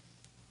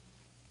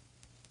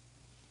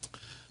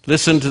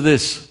 Listen to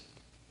this.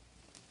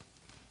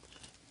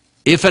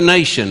 If a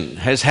nation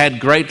has had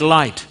great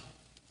light,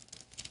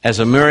 as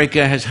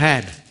America has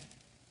had,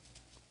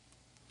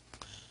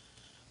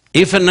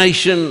 if a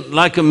nation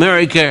like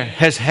America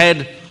has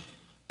had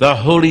the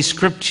Holy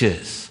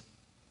Scriptures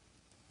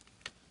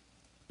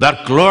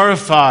that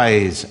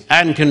glorifies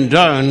and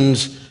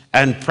condones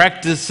and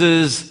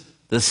practices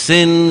the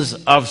sins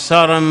of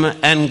Sodom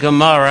and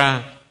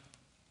Gomorrah,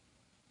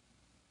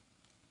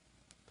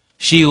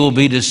 she will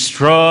be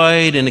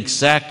destroyed in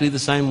exactly the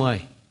same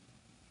way.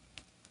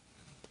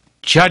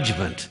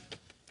 Judgment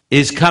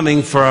is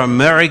coming for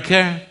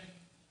America,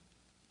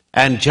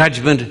 and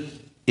judgment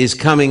is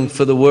coming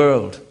for the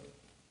world.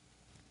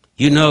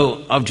 You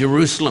know of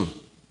Jerusalem.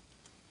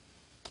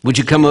 Would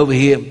you come over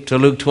here to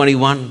Luke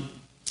 21?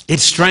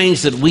 It's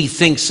strange that we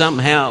think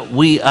somehow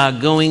we are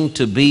going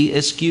to be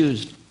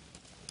excused.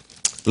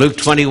 Luke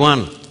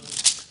 21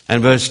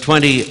 and verse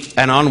 20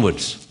 and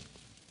onwards.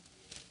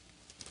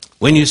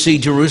 When you see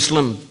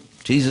Jerusalem,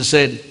 Jesus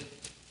said,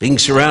 being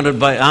surrounded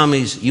by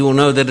armies, you will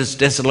know that its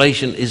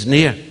desolation is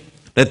near.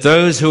 Let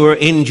those who are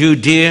in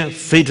Judea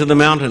flee to the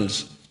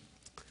mountains.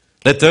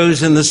 Let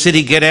those in the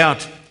city get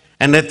out,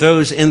 and let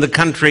those in the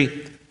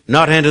country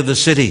not enter the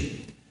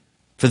city.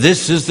 For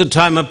this is the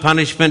time of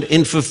punishment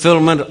in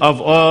fulfillment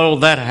of all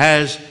that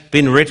has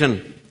been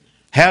written.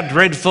 How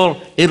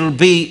dreadful it'll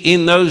be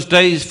in those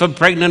days for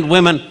pregnant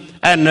women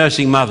and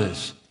nursing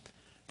mothers.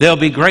 There'll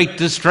be great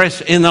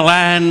distress in the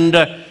land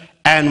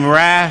and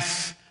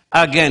wrath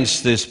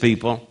against this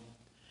people.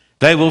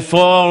 They will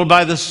fall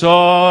by the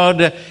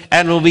sword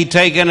and will be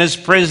taken as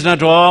prisoner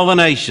to all the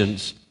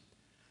nations.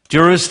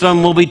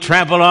 Jerusalem will be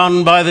trampled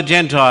on by the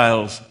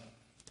Gentiles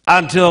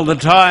until the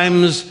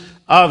times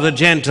of the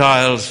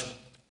Gentiles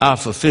are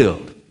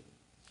fulfilled.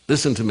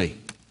 Listen to me.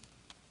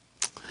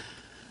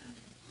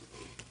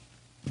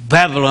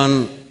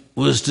 Babylon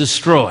was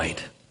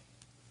destroyed.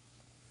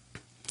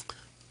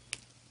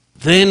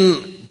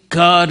 Then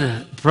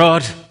God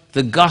brought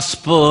the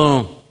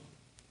gospel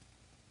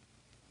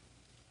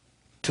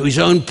to his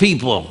own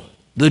people,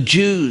 the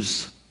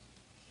Jews.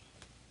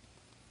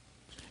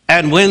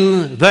 And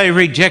when they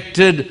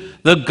rejected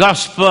the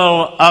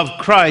gospel of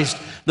Christ,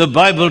 the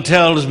Bible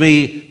tells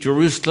me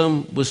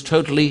Jerusalem was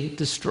totally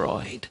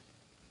destroyed.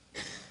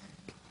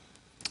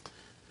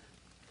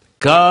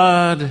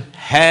 God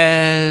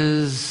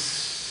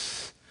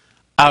has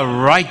a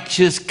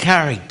righteous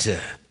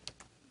character,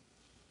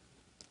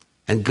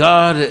 and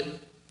God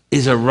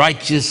is a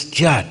righteous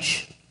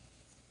judge.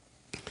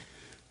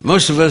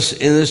 Most of us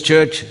in this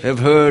church have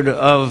heard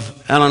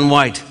of Ellen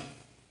White.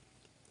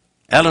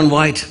 Ellen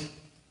White,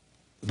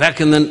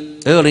 back in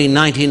the early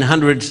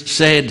 1900s,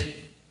 said,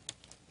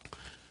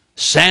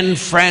 San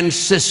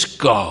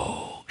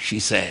Francisco,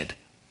 she said.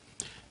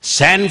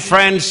 San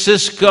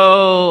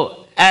Francisco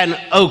and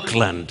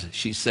Oakland,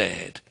 she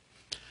said,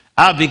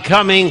 are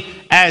becoming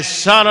as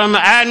Sodom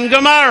and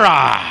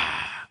Gomorrah.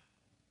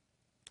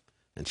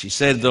 And she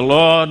said, the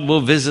Lord will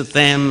visit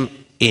them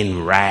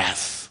in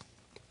wrath.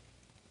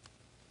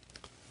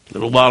 A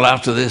little while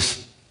after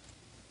this,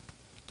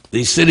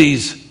 these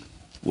cities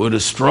were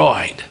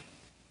destroyed.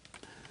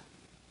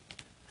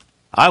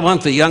 I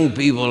want the young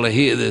people to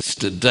hear this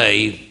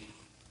today.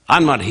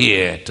 I'm not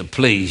here to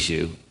please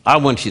you. I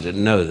want you to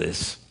know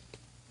this.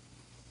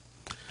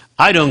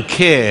 I don't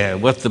care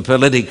what the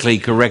politically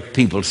correct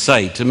people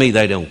say. To me,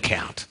 they don't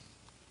count.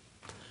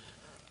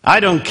 I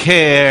don't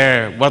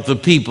care what the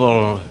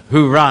people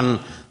who run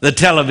the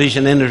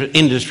television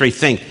industry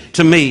think.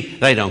 To me,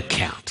 they don't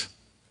count.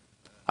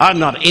 I'm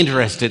not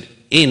interested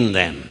in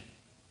them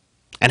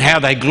and how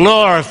they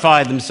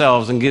glorify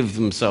themselves and give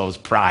themselves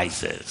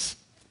prizes.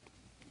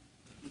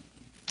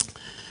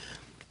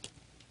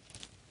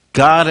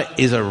 God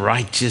is a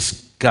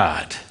righteous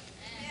God.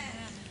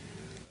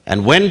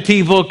 And when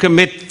people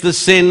commit the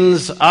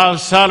sins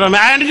of Sodom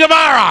and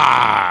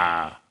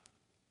Gomorrah,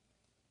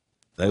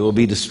 they will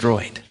be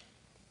destroyed.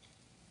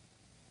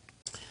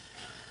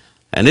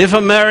 And if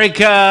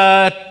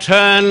America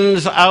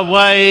turns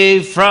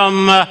away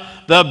from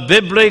the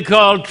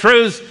biblical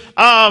truth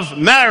of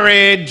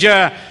marriage,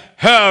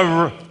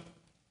 her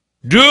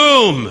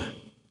doom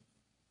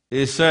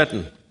is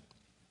certain.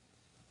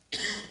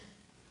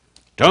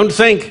 Don't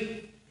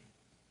think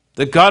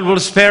that God will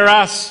spare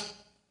us.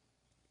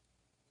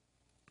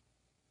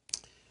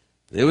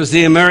 There was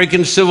the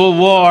American Civil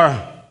War,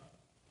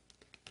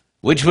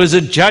 which was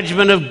a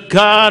judgment of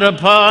God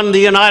upon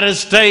the United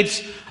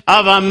States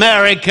of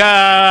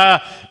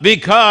America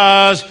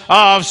because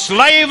of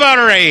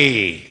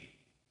slavery.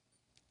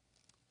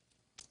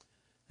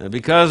 And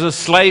because of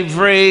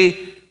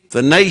slavery,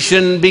 the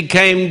nation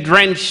became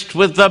drenched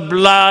with the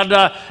blood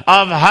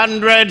of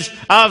hundreds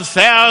of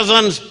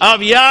thousands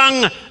of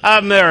young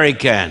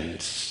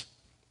Americans.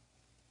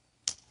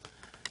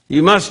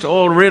 You must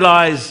all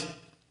realize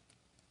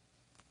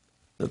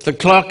that the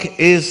clock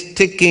is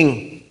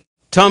ticking.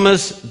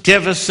 Thomas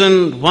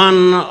Jefferson,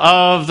 one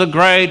of the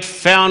great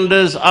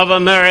founders of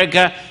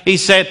America, he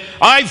said,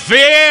 I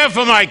fear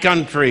for my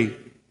country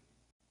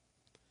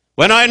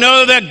when I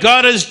know that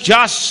God is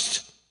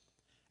just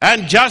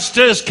and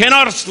justice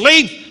cannot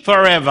sleep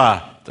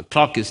forever. The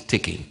clock is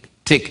ticking.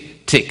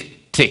 Tick,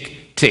 tick,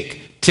 tick,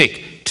 tick,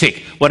 tick,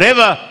 tick.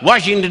 Whatever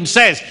Washington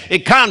says,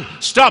 it can't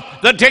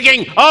stop the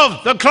ticking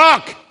of the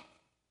clock.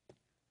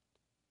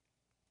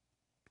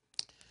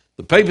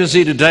 The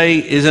papacy today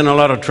is in a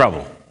lot of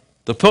trouble.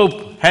 The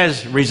Pope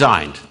has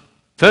resigned.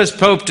 First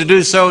Pope to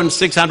do so in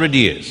 600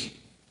 years.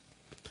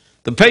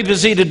 The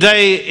papacy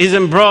today is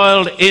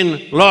embroiled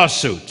in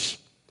lawsuits.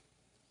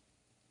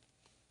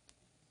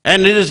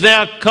 And it is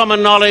now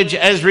common knowledge,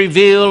 as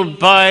revealed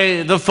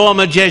by the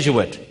former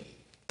Jesuit,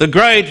 the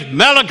great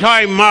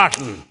Malachi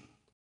Martin,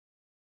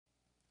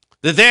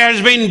 that there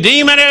has been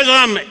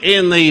demonism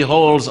in the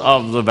halls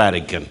of the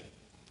Vatican.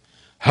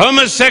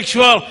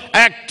 Homosexual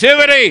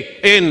activity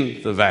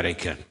in the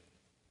Vatican.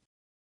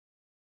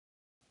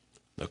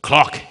 The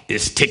clock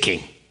is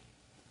ticking.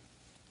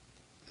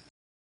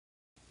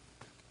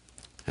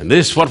 And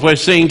this, what we're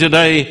seeing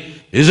today,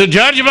 is a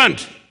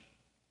judgment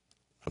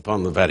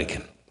upon the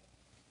Vatican.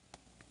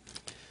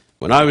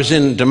 When I was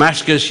in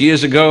Damascus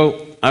years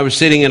ago, I was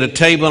sitting at a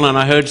table and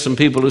I heard some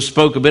people who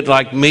spoke a bit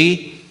like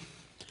me,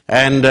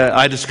 and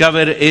I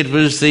discovered it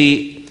was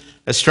the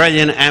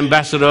Australian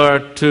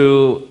ambassador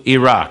to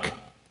Iraq.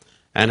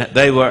 And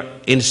they were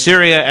in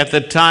Syria at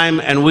the time,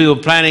 and we were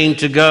planning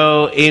to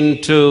go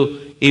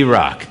into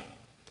Iraq.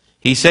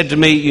 He said to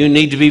me, you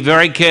need to be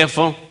very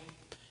careful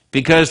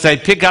because they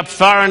pick up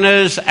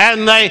foreigners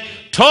and they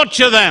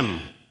torture them.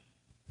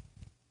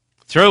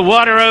 Throw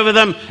water over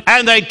them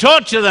and they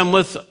torture them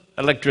with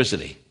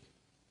electricity.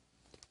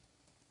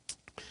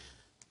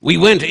 We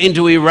went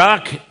into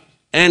Iraq,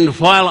 and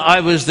while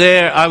I was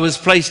there, I was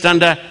placed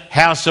under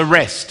house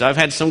arrest. I've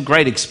had some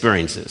great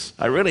experiences.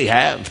 I really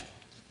have.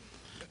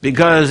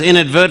 Because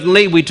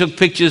inadvertently we took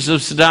pictures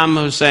of Saddam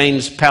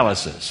Hussein's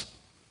palaces.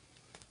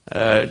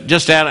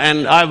 just out,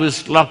 and I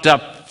was locked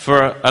up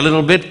for a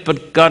little bit,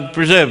 but God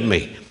preserved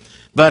me.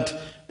 But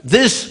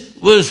this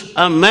was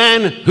a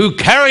man who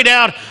carried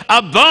out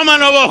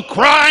abominable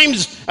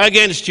crimes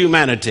against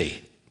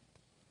humanity.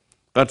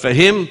 But for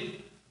him,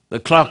 the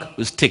clock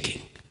was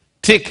ticking.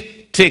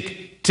 Tick,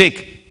 tick,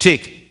 tick,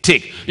 tick,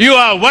 tick. You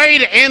are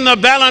weighed in the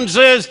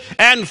balances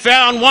and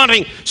found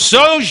wanting.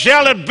 So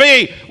shall it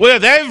be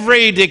with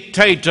every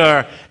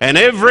dictator and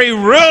every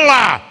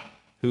ruler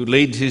who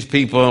leads his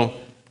people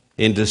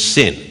into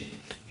sin.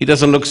 He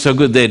doesn't look so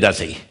good there, does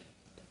he?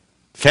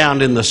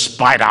 Found in the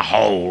spider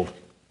hole.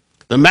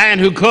 The man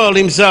who called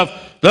himself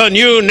the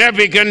new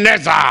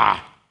Nebuchadnezzar.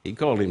 He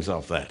called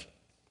himself that.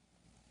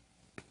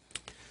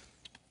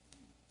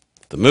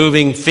 The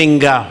moving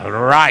finger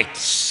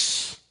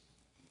writes,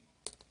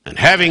 and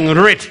having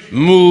writ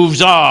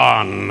moves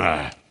on.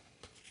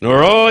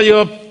 Nor all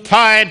your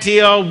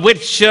piety or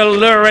wit shall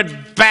lure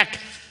it back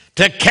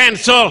to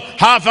cancel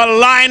half a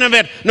line of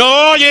it, nor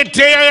all your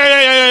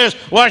tears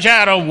wash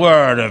out a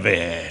word of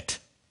it.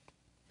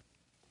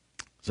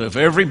 So for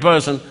every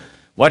person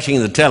watching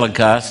the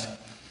telecast,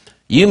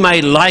 you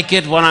may like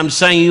it, what I'm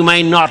saying, you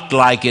may not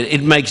like it.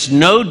 It makes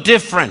no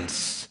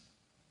difference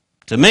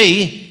to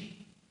me.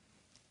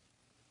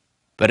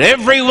 But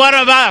every one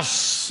of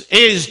us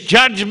is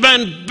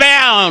judgment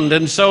bound,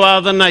 and so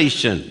are the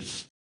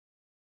nations.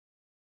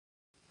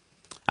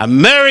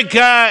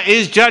 America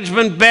is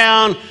judgment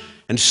bound,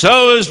 and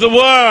so is the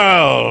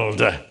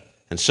world,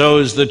 and so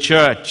is the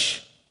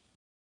church.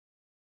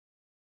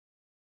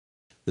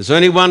 There's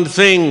only one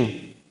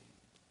thing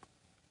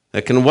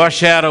that can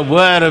wash out a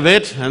word of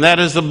it, and that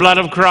is the blood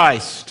of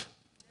Christ.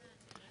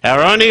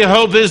 Our only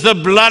hope is the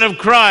blood of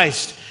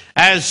Christ.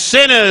 As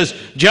sinners,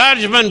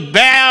 judgment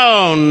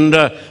bound,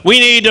 we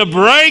need to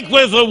break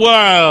with the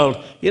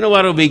world. You know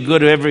what would be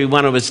good if every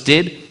one of us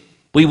did?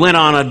 We went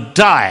on a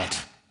diet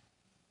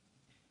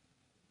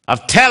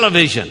of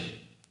television.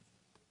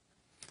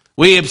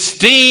 We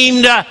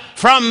abstained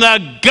from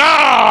the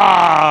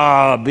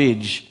garbage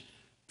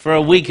for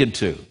a week or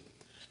two.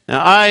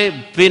 Now,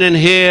 I've been in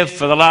here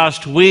for the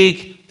last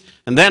week,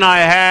 and then I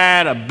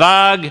had a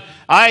bug.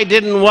 I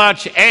didn't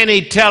watch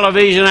any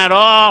television at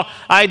all.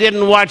 I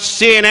didn't watch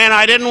CNN.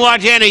 I didn't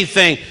watch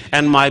anything.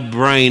 And my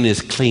brain is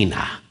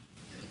cleaner.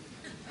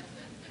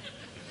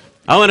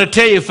 I want to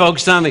tell you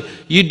folks something.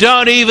 You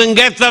don't even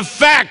get the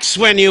facts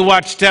when you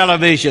watch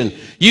television.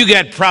 You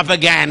get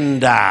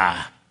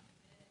propaganda.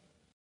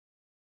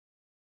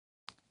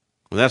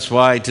 Well, that's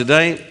why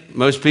today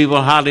most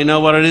people hardly know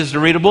what it is to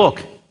read a book.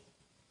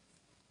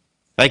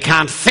 They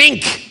can't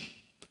think.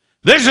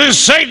 This is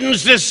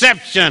Satan's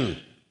deception.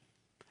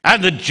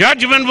 And the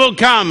judgment will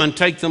come and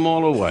take them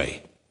all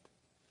away.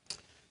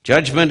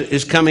 Judgment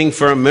is coming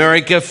for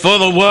America, for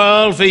the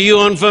world, for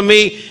you and for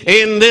me,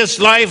 in this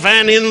life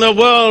and in the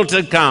world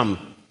to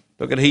come.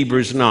 Look at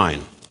Hebrews 9.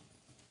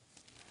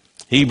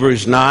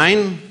 Hebrews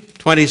 9,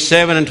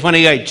 27 and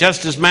 28.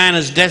 Just as man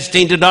is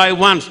destined to die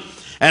once,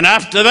 and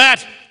after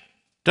that,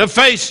 to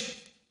face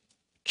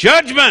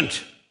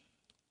judgment.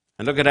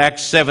 And look at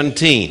Acts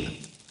 17,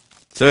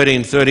 30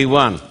 and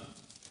 31.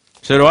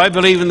 So do I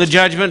believe in the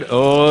judgment?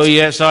 Oh,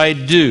 yes, I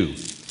do.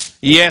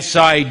 Yes,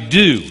 I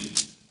do.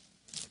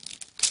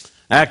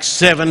 Acts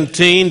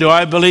 17, do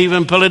I believe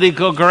in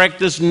political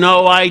correctness?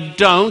 No, I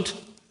don't.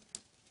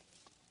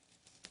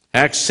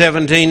 Acts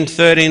 17,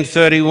 30 and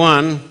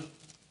 31.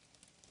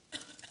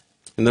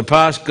 In the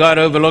past, God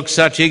overlooked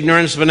such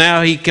ignorance, but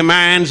now he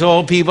commands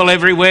all people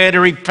everywhere to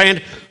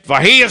repent, for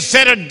he has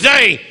set a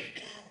day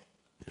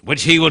in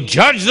which he will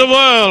judge the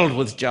world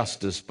with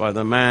justice by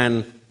the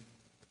man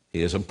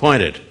he has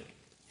appointed.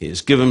 He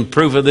has given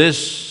proof of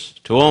this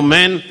to all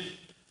men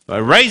by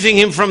raising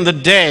him from the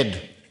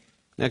dead.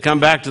 Now come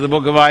back to the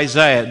book of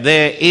Isaiah.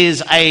 There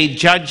is a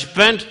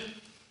judgment.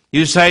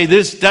 You say,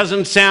 this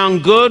doesn't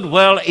sound good.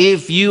 Well,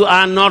 if you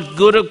are not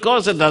good, of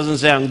course it doesn't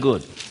sound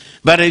good.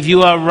 But if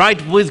you are right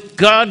with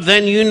God,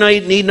 then you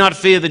need not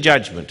fear the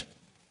judgment.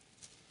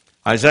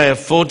 Isaiah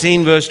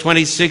 14, verse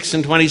 26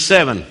 and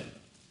 27.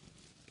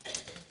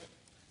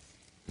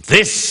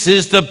 This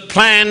is the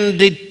plan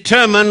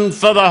determined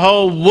for the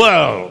whole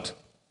world.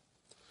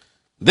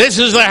 This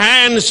is the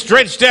hand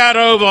stretched out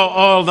over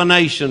all the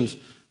nations.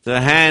 The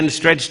hand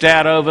stretched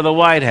out over the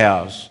White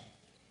House.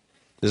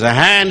 There's a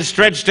hand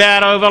stretched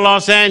out over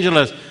Los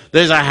Angeles.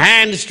 There's a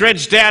hand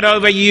stretched out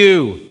over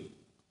you.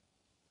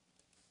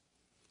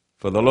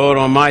 For the Lord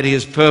Almighty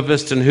has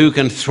purposed, and who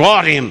can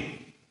thwart him?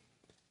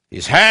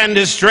 His hand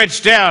is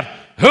stretched out.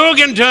 Who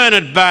can turn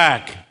it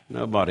back?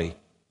 Nobody.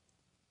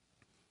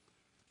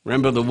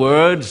 Remember the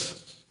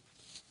words,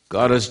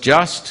 God is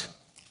just,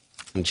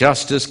 and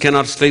justice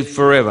cannot sleep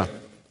forever.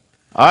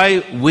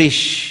 I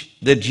wish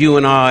that you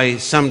and I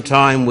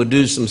sometime would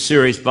do some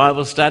serious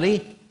Bible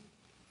study.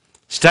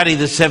 Study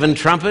the 7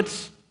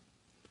 trumpets.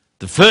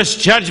 The first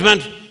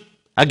judgment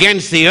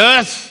against the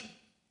earth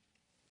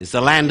is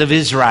the land of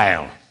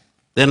Israel.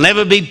 There'll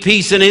never be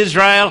peace in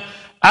Israel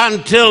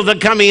until the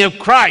coming of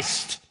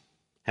Christ.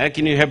 How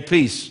can you have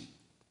peace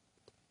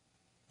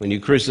when you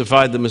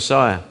crucified the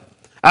Messiah?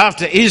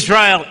 After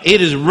Israel,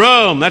 it is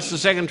Rome. That's the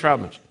second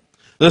trumpet.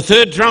 The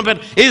third trumpet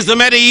is the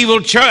medieval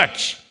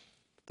church.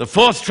 The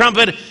fourth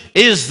trumpet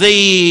is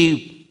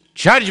the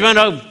judgment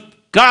of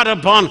God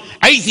upon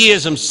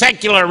atheism,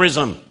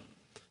 secularism.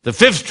 The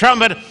fifth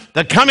trumpet,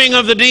 the coming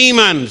of the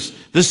demons.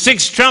 The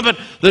sixth trumpet,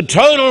 the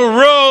total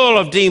rule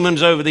of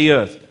demons over the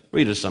earth.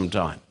 Read it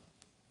sometime.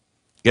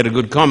 Get a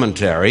good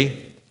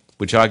commentary,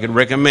 which I could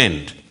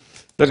recommend.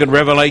 Look at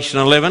Revelation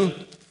 11.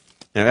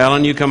 Now,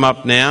 Alan, you come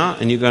up now,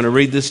 and you're going to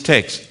read this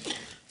text.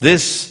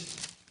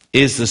 This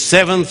is the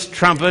seventh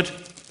trumpet,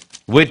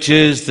 which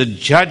is the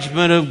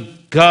judgment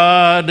of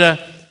God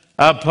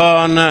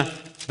upon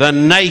the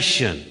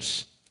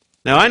nations.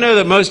 Now, I know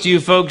that most of you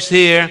folks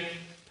here,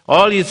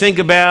 all you think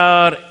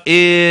about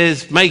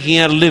is making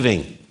a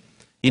living.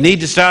 You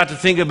need to start to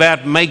think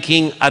about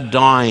making a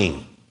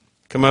dime.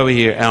 Come over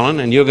here, Alan,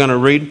 and you're going to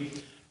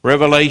read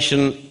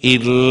Revelation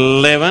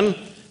 11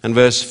 and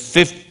verse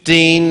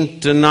 15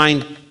 to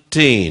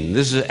 19.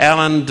 This is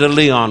Alan de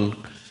Leon.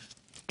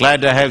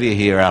 Glad to have you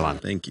here, Alan.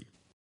 Thank you.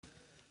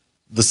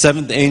 The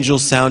seventh angel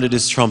sounded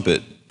his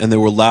trumpet, and there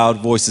were loud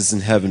voices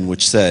in heaven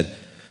which said,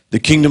 "The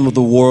kingdom of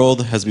the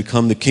world has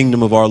become the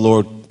kingdom of our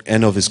Lord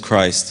and of his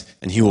Christ,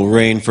 and he will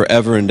reign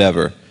forever and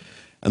ever."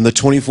 And the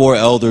 24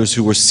 elders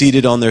who were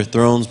seated on their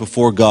thrones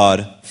before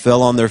God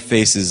fell on their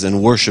faces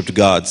and worshipped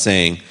God,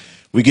 saying,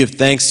 "We give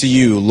thanks to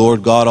you,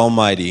 Lord God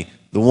Almighty,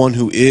 the one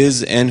who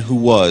is and who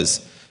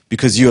was,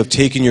 because you have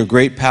taken your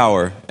great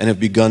power and have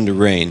begun to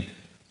reign.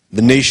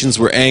 The nations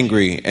were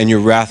angry, and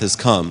your wrath has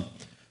come.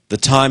 The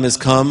time has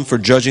come for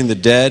judging the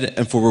dead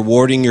and for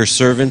rewarding your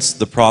servants,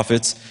 the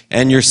prophets,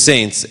 and your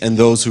saints and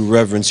those who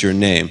reverence your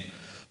name,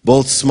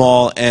 both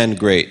small and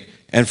great,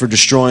 and for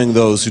destroying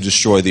those who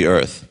destroy the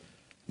earth."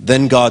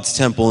 Then God's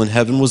temple in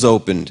heaven was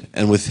opened,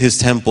 and with his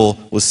temple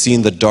was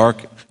seen the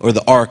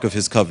ark of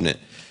his covenant.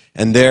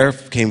 And there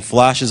came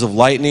flashes of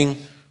lightning,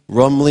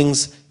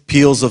 rumblings,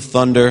 peals of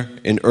thunder,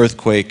 an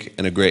earthquake,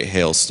 and a great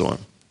hailstorm.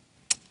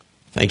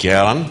 Thank you,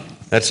 Alan.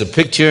 That's a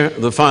picture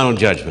of the final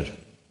judgment.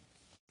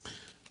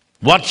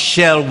 What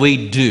shall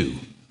we do?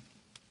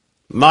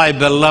 My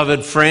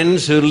beloved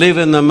friends who live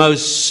in the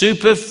most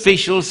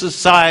superficial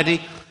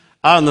society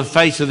on the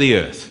face of the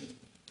earth.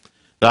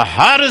 The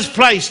hardest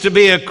place to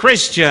be a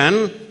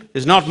Christian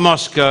is not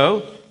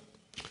Moscow,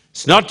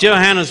 it's not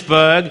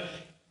Johannesburg,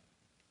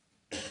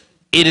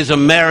 it is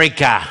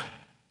America.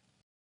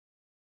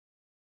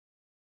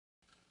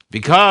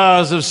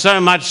 Because of so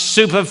much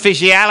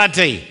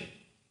superficiality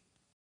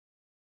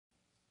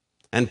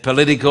and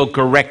political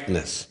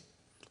correctness.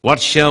 What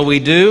shall we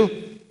do?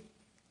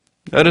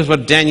 Notice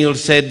what Daniel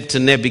said to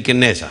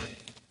Nebuchadnezzar.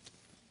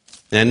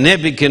 Now,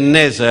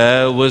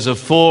 Nebuchadnezzar was a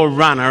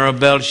forerunner of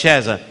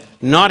Belshazzar,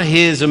 not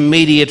his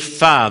immediate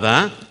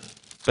father,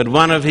 but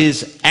one of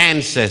his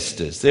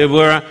ancestors. There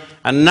were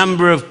a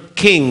number of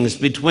kings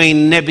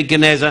between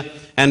Nebuchadnezzar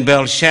and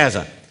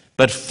Belshazzar.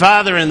 But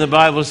father in the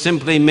Bible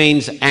simply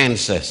means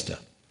ancestor.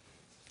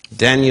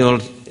 Daniel,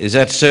 is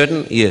that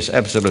certain? Yes,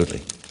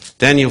 absolutely.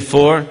 Daniel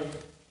 4,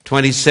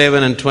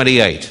 27 and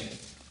 28.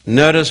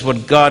 Notice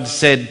what God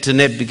said to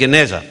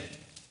Nebuchadnezzar.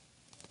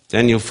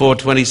 Daniel 4,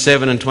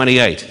 27 and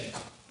 28.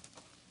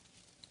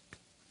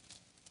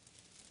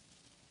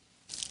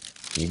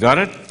 You got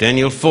it?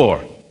 Daniel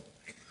 4,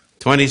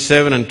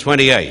 27 and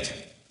 28.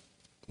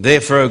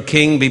 Therefore, O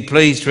king, be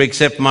pleased to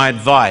accept my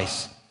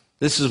advice.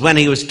 This is when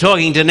he was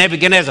talking to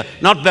Nebuchadnezzar,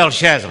 not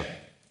Belshazzar.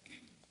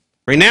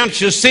 Renounce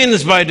your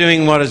sins by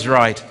doing what is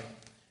right,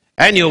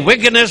 and your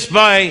wickedness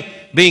by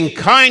being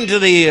kind to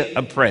the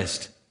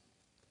oppressed.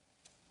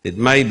 It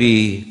may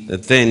be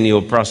that then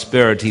your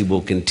prosperity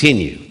will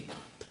continue.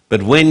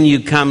 But when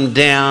you come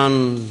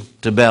down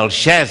to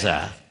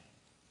Belshazzar,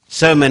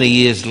 so many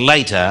years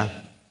later,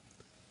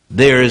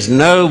 there is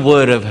no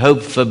word of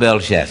hope for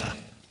Belshazzar.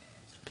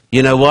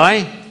 You know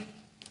why?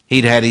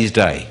 He'd had his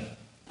day.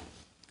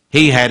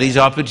 He had his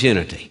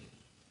opportunity.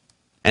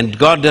 And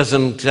God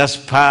doesn't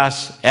just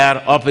pass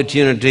out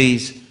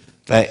opportunities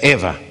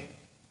forever.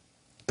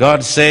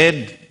 God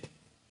said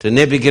to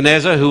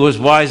Nebuchadnezzar, who was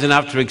wise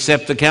enough to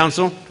accept the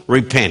counsel,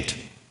 repent.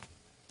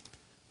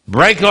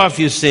 Break off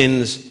your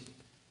sins,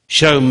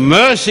 show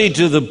mercy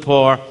to the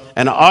poor,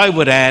 and I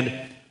would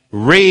add,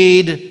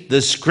 read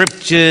the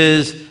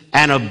scriptures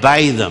and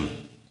obey them.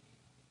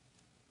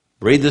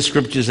 Read the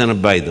scriptures and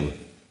obey them.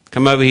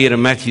 Come over here to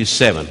Matthew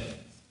 7,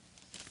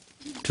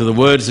 to the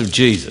words of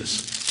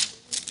Jesus.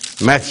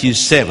 Matthew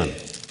 7.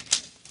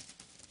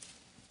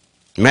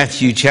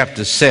 Matthew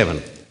chapter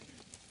 7.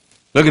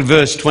 Look at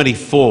verse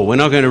 24. We're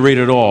not going to read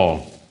it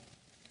all.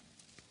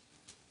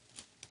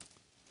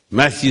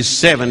 Matthew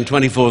 7,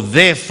 24.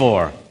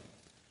 Therefore,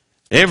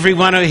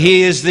 everyone who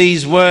hears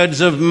these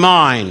words of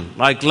mine,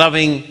 like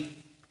loving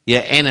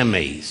your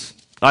enemies,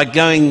 like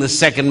going the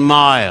second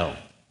mile.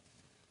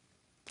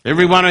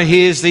 Everyone who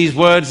hears these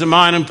words of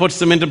mine and puts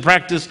them into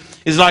practice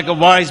is like a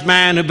wise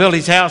man who built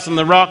his house on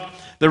the rock.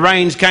 The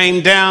rains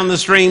came down, the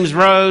streams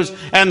rose,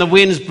 and the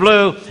winds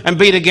blew and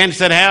beat against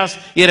that house,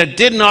 yet it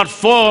did not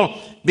fall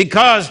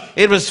because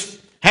it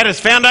had its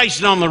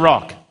foundation on the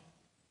rock.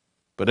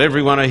 But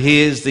everyone who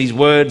hears these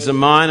words of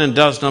mine and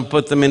does not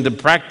put them into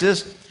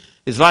practice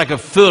is like a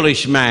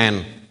foolish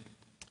man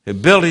who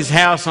built his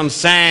house on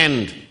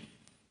sand.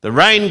 The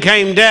rain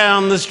came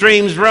down, the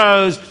streams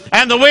rose,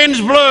 and the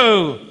winds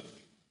blew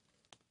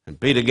and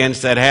beat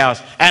against that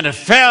house, and it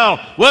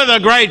fell with a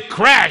great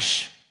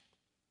crash.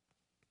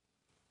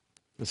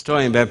 It's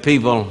talking about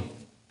people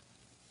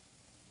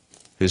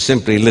who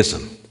simply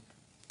listen.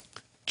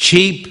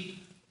 Cheap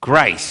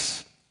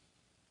grace.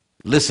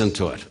 Listen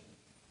to it.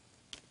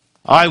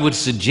 I would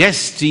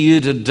suggest to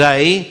you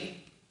today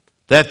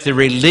that the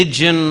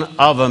religion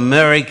of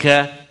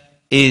America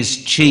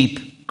is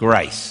cheap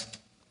grace.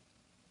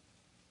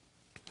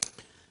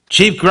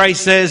 Cheap grace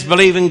says,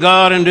 believe in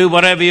God and do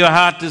whatever your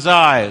heart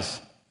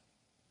desires.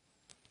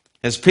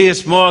 As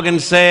Piers Morgan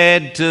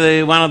said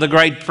to one of the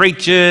great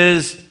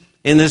preachers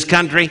in this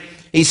country,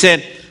 he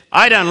said,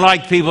 I don't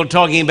like people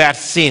talking about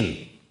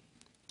sin.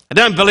 I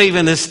don't believe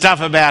in this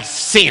stuff about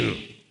sin.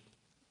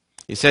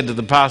 He said to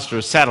the pastor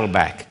of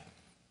Saddleback,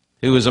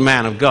 who was a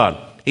man of God.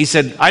 He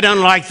said, I don't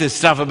like this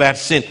stuff about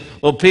sin.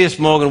 Well, Piers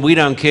Morgan, we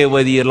don't care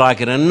whether you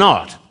like it or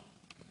not.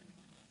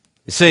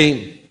 You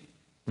see,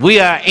 we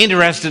are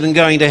interested in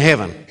going to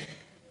heaven.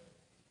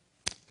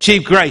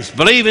 Cheap grace.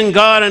 Believe in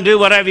God and do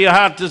whatever your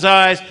heart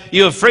desires.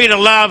 You are free to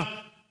love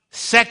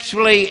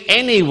sexually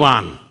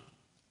anyone.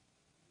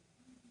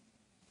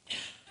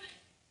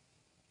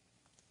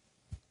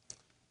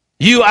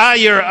 You are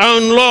your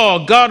own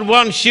law. God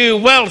wants you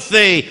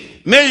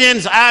wealthy.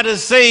 Millions are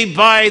deceived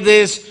by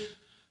this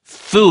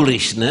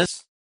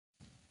foolishness,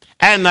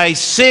 and they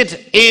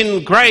sit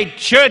in great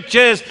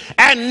churches,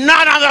 and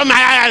none of them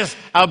has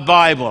a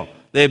Bible.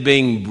 They're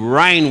being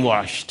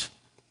brainwashed.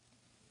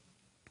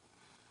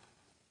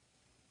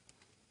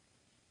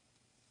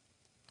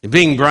 They're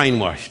being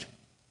brainwashed.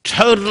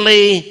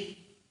 Totally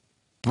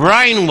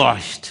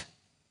brainwashed.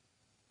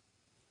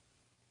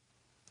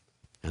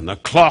 And the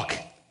clock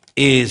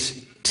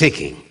is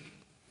ticking.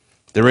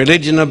 The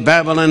religion of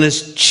Babylon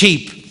is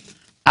cheap,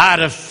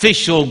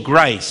 artificial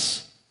grace.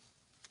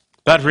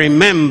 But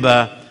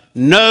remember,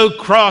 no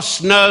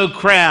cross, no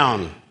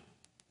crown.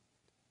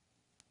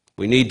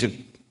 We need to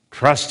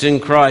trust in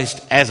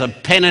Christ as a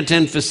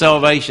penitent for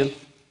salvation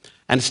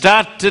and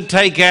start to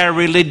take our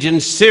religion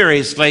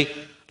seriously,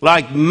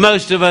 like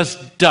most of us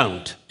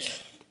don't.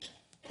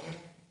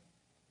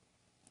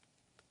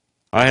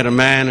 I had a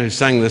man who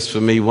sang this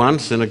for me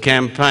once in a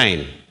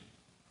campaign,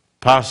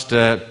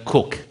 Pastor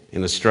Cook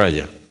in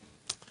Australia.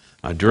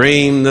 I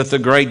dreamed that the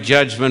great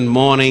judgment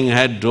morning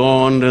had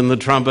dawned and the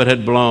trumpet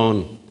had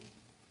blown.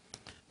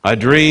 I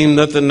dreamed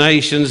that the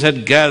nations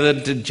had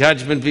gathered to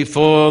judgment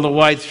before the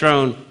white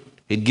throne.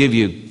 He'd give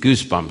you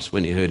goosebumps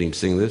when you heard him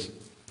sing this.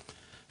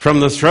 From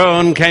the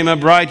throne came a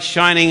bright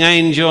shining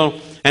angel,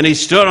 and he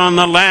stood on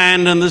the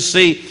land and the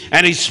sea,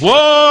 and he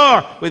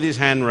swore with his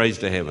hand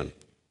raised to heaven.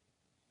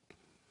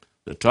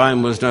 The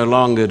time was no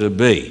longer to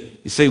be.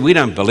 You see, we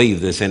don't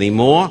believe this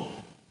anymore.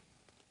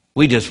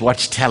 We just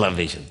watch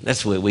television.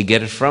 That's where we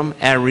get it from,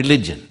 our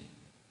religion.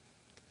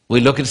 We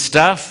look at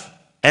stuff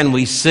and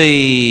we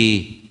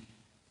see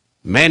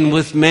men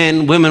with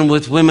men, women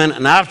with women,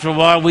 and after a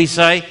while we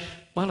say,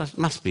 well, it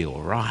must be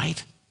all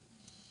right.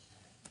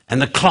 And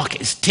the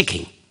clock is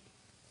ticking.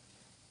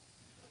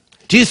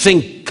 Do you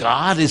think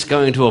God is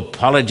going to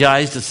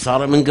apologize to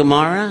Sodom and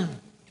Gomorrah?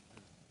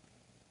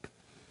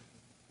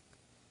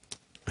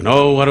 And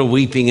oh, what a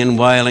weeping and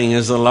wailing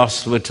as the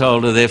lost were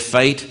told of their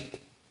fate.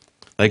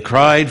 They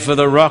cried for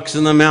the rocks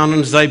and the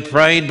mountains, they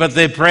prayed, but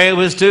their prayer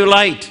was too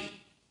late.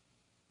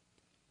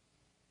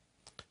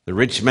 The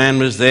rich man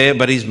was there,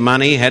 but his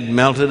money had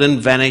melted and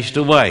vanished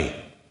away.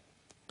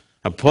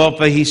 A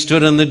pauper, he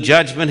stood in the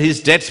judgment,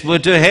 his debts were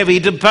too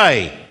heavy to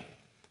pay.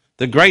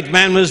 The great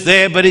man was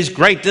there, but his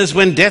greatness,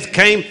 when death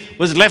came,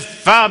 was left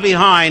far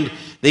behind.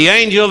 The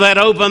angel that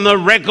opened the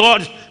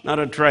record, not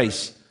a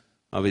trace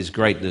of his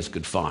greatness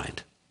could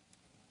find.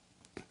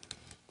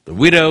 The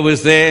widow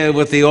was there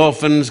with the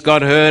orphans.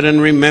 God heard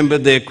and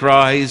remembered their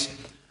cries.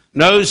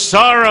 No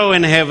sorrow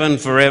in heaven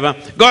forever.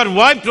 God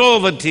wiped all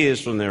the tears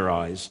from their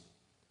eyes.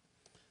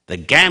 The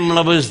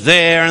gambler was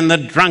there, and the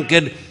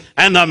drunkard,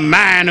 and the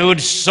man who had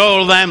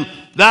sold them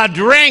the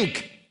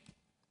drink.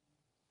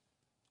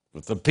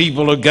 But the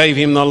people who gave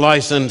him the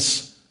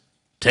license,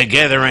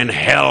 together in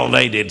hell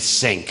they did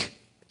sink.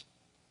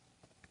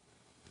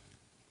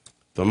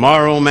 The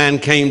moral man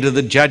came to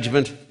the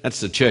judgment. That's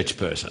the church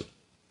person.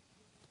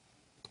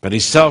 But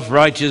his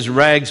self-righteous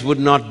rags would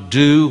not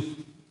do.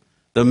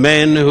 The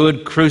men who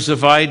had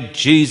crucified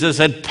Jesus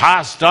had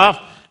passed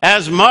off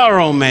as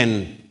moral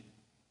men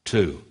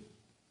too.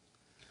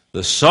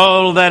 The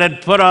soul that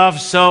had put off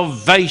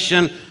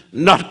salvation,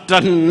 not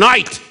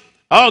tonight,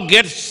 I'll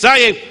get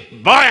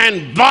saved by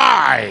and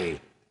by.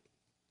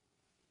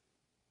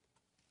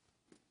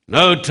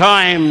 No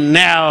time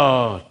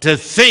now to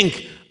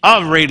think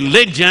of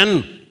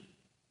religion.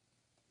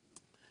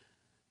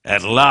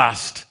 At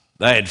last,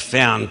 they had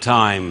found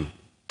time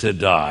to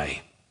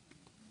die.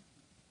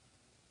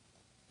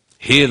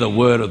 Hear the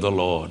word of the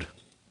Lord.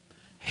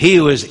 He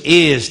who has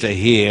ears to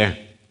hear,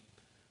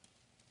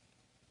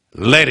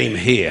 let him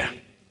hear.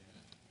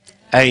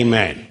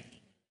 Amen.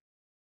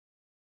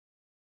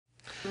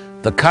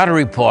 The Carter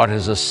Report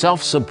is a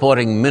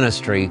self-supporting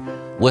ministry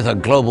with a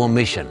global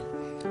mission.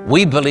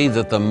 We believe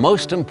that the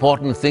most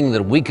important thing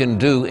that we can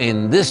do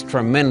in this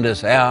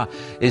tremendous hour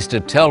is to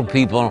tell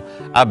people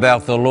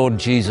about the Lord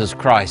Jesus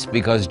Christ,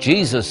 because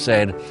Jesus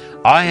said,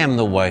 I am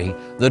the way,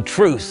 the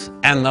truth,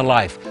 and the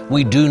life.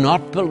 We do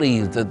not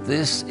believe that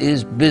this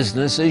is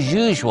business as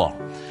usual.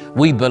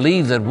 We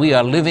believe that we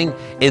are living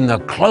in the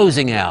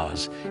closing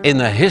hours in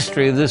the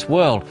history of this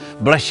world.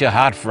 Bless your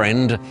heart,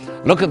 friend.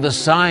 Look at the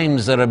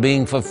signs that are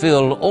being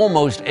fulfilled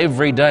almost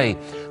every day.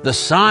 The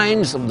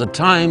signs of the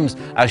times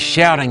are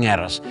shouting at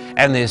us,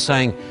 and they're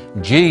saying,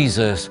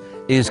 Jesus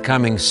is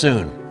coming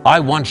soon.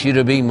 I want you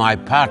to be my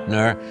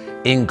partner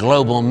in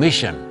global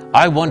mission.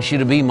 I want you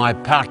to be my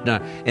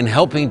partner in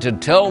helping to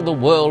tell the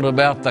world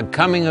about the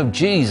coming of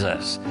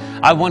Jesus.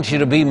 I want you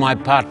to be my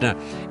partner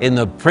in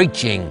the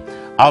preaching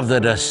of the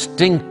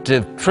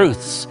distinctive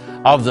truths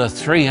of the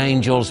three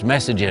angels'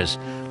 messages.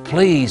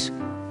 Please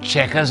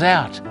check us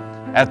out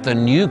at the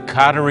new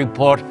Carter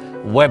Report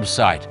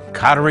website,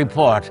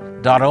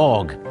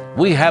 carterreport.org.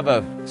 We have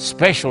a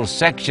special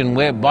section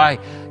whereby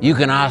you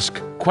can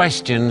ask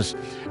questions,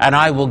 and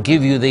I will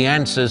give you the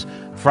answers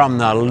from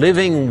the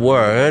living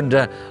word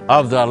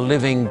of the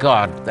living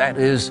God. That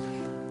is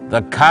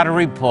the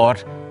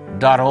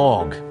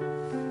carterreport.org.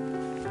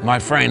 My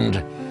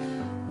friend,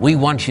 we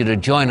want you to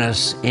join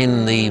us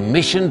in the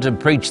mission to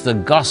preach the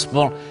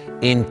gospel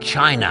in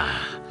China,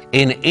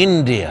 in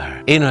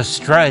India, in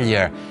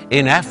Australia,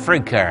 in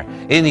Africa,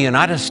 in the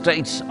United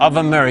States of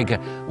America,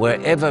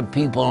 wherever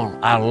people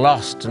are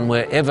lost and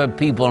wherever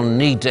people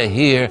need to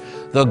hear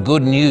the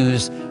good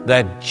news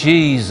that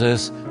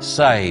Jesus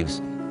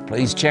saves.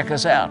 Please check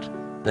us out.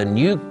 The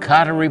new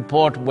Carter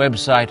Report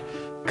website,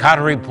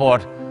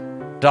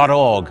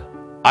 carterreport.org.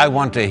 I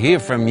want to hear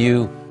from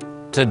you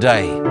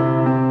today.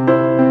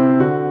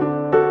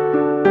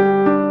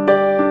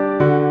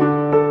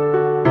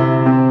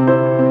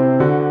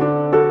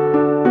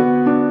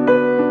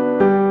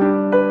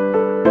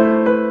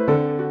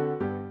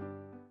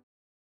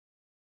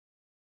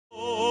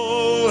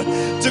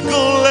 To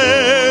glory.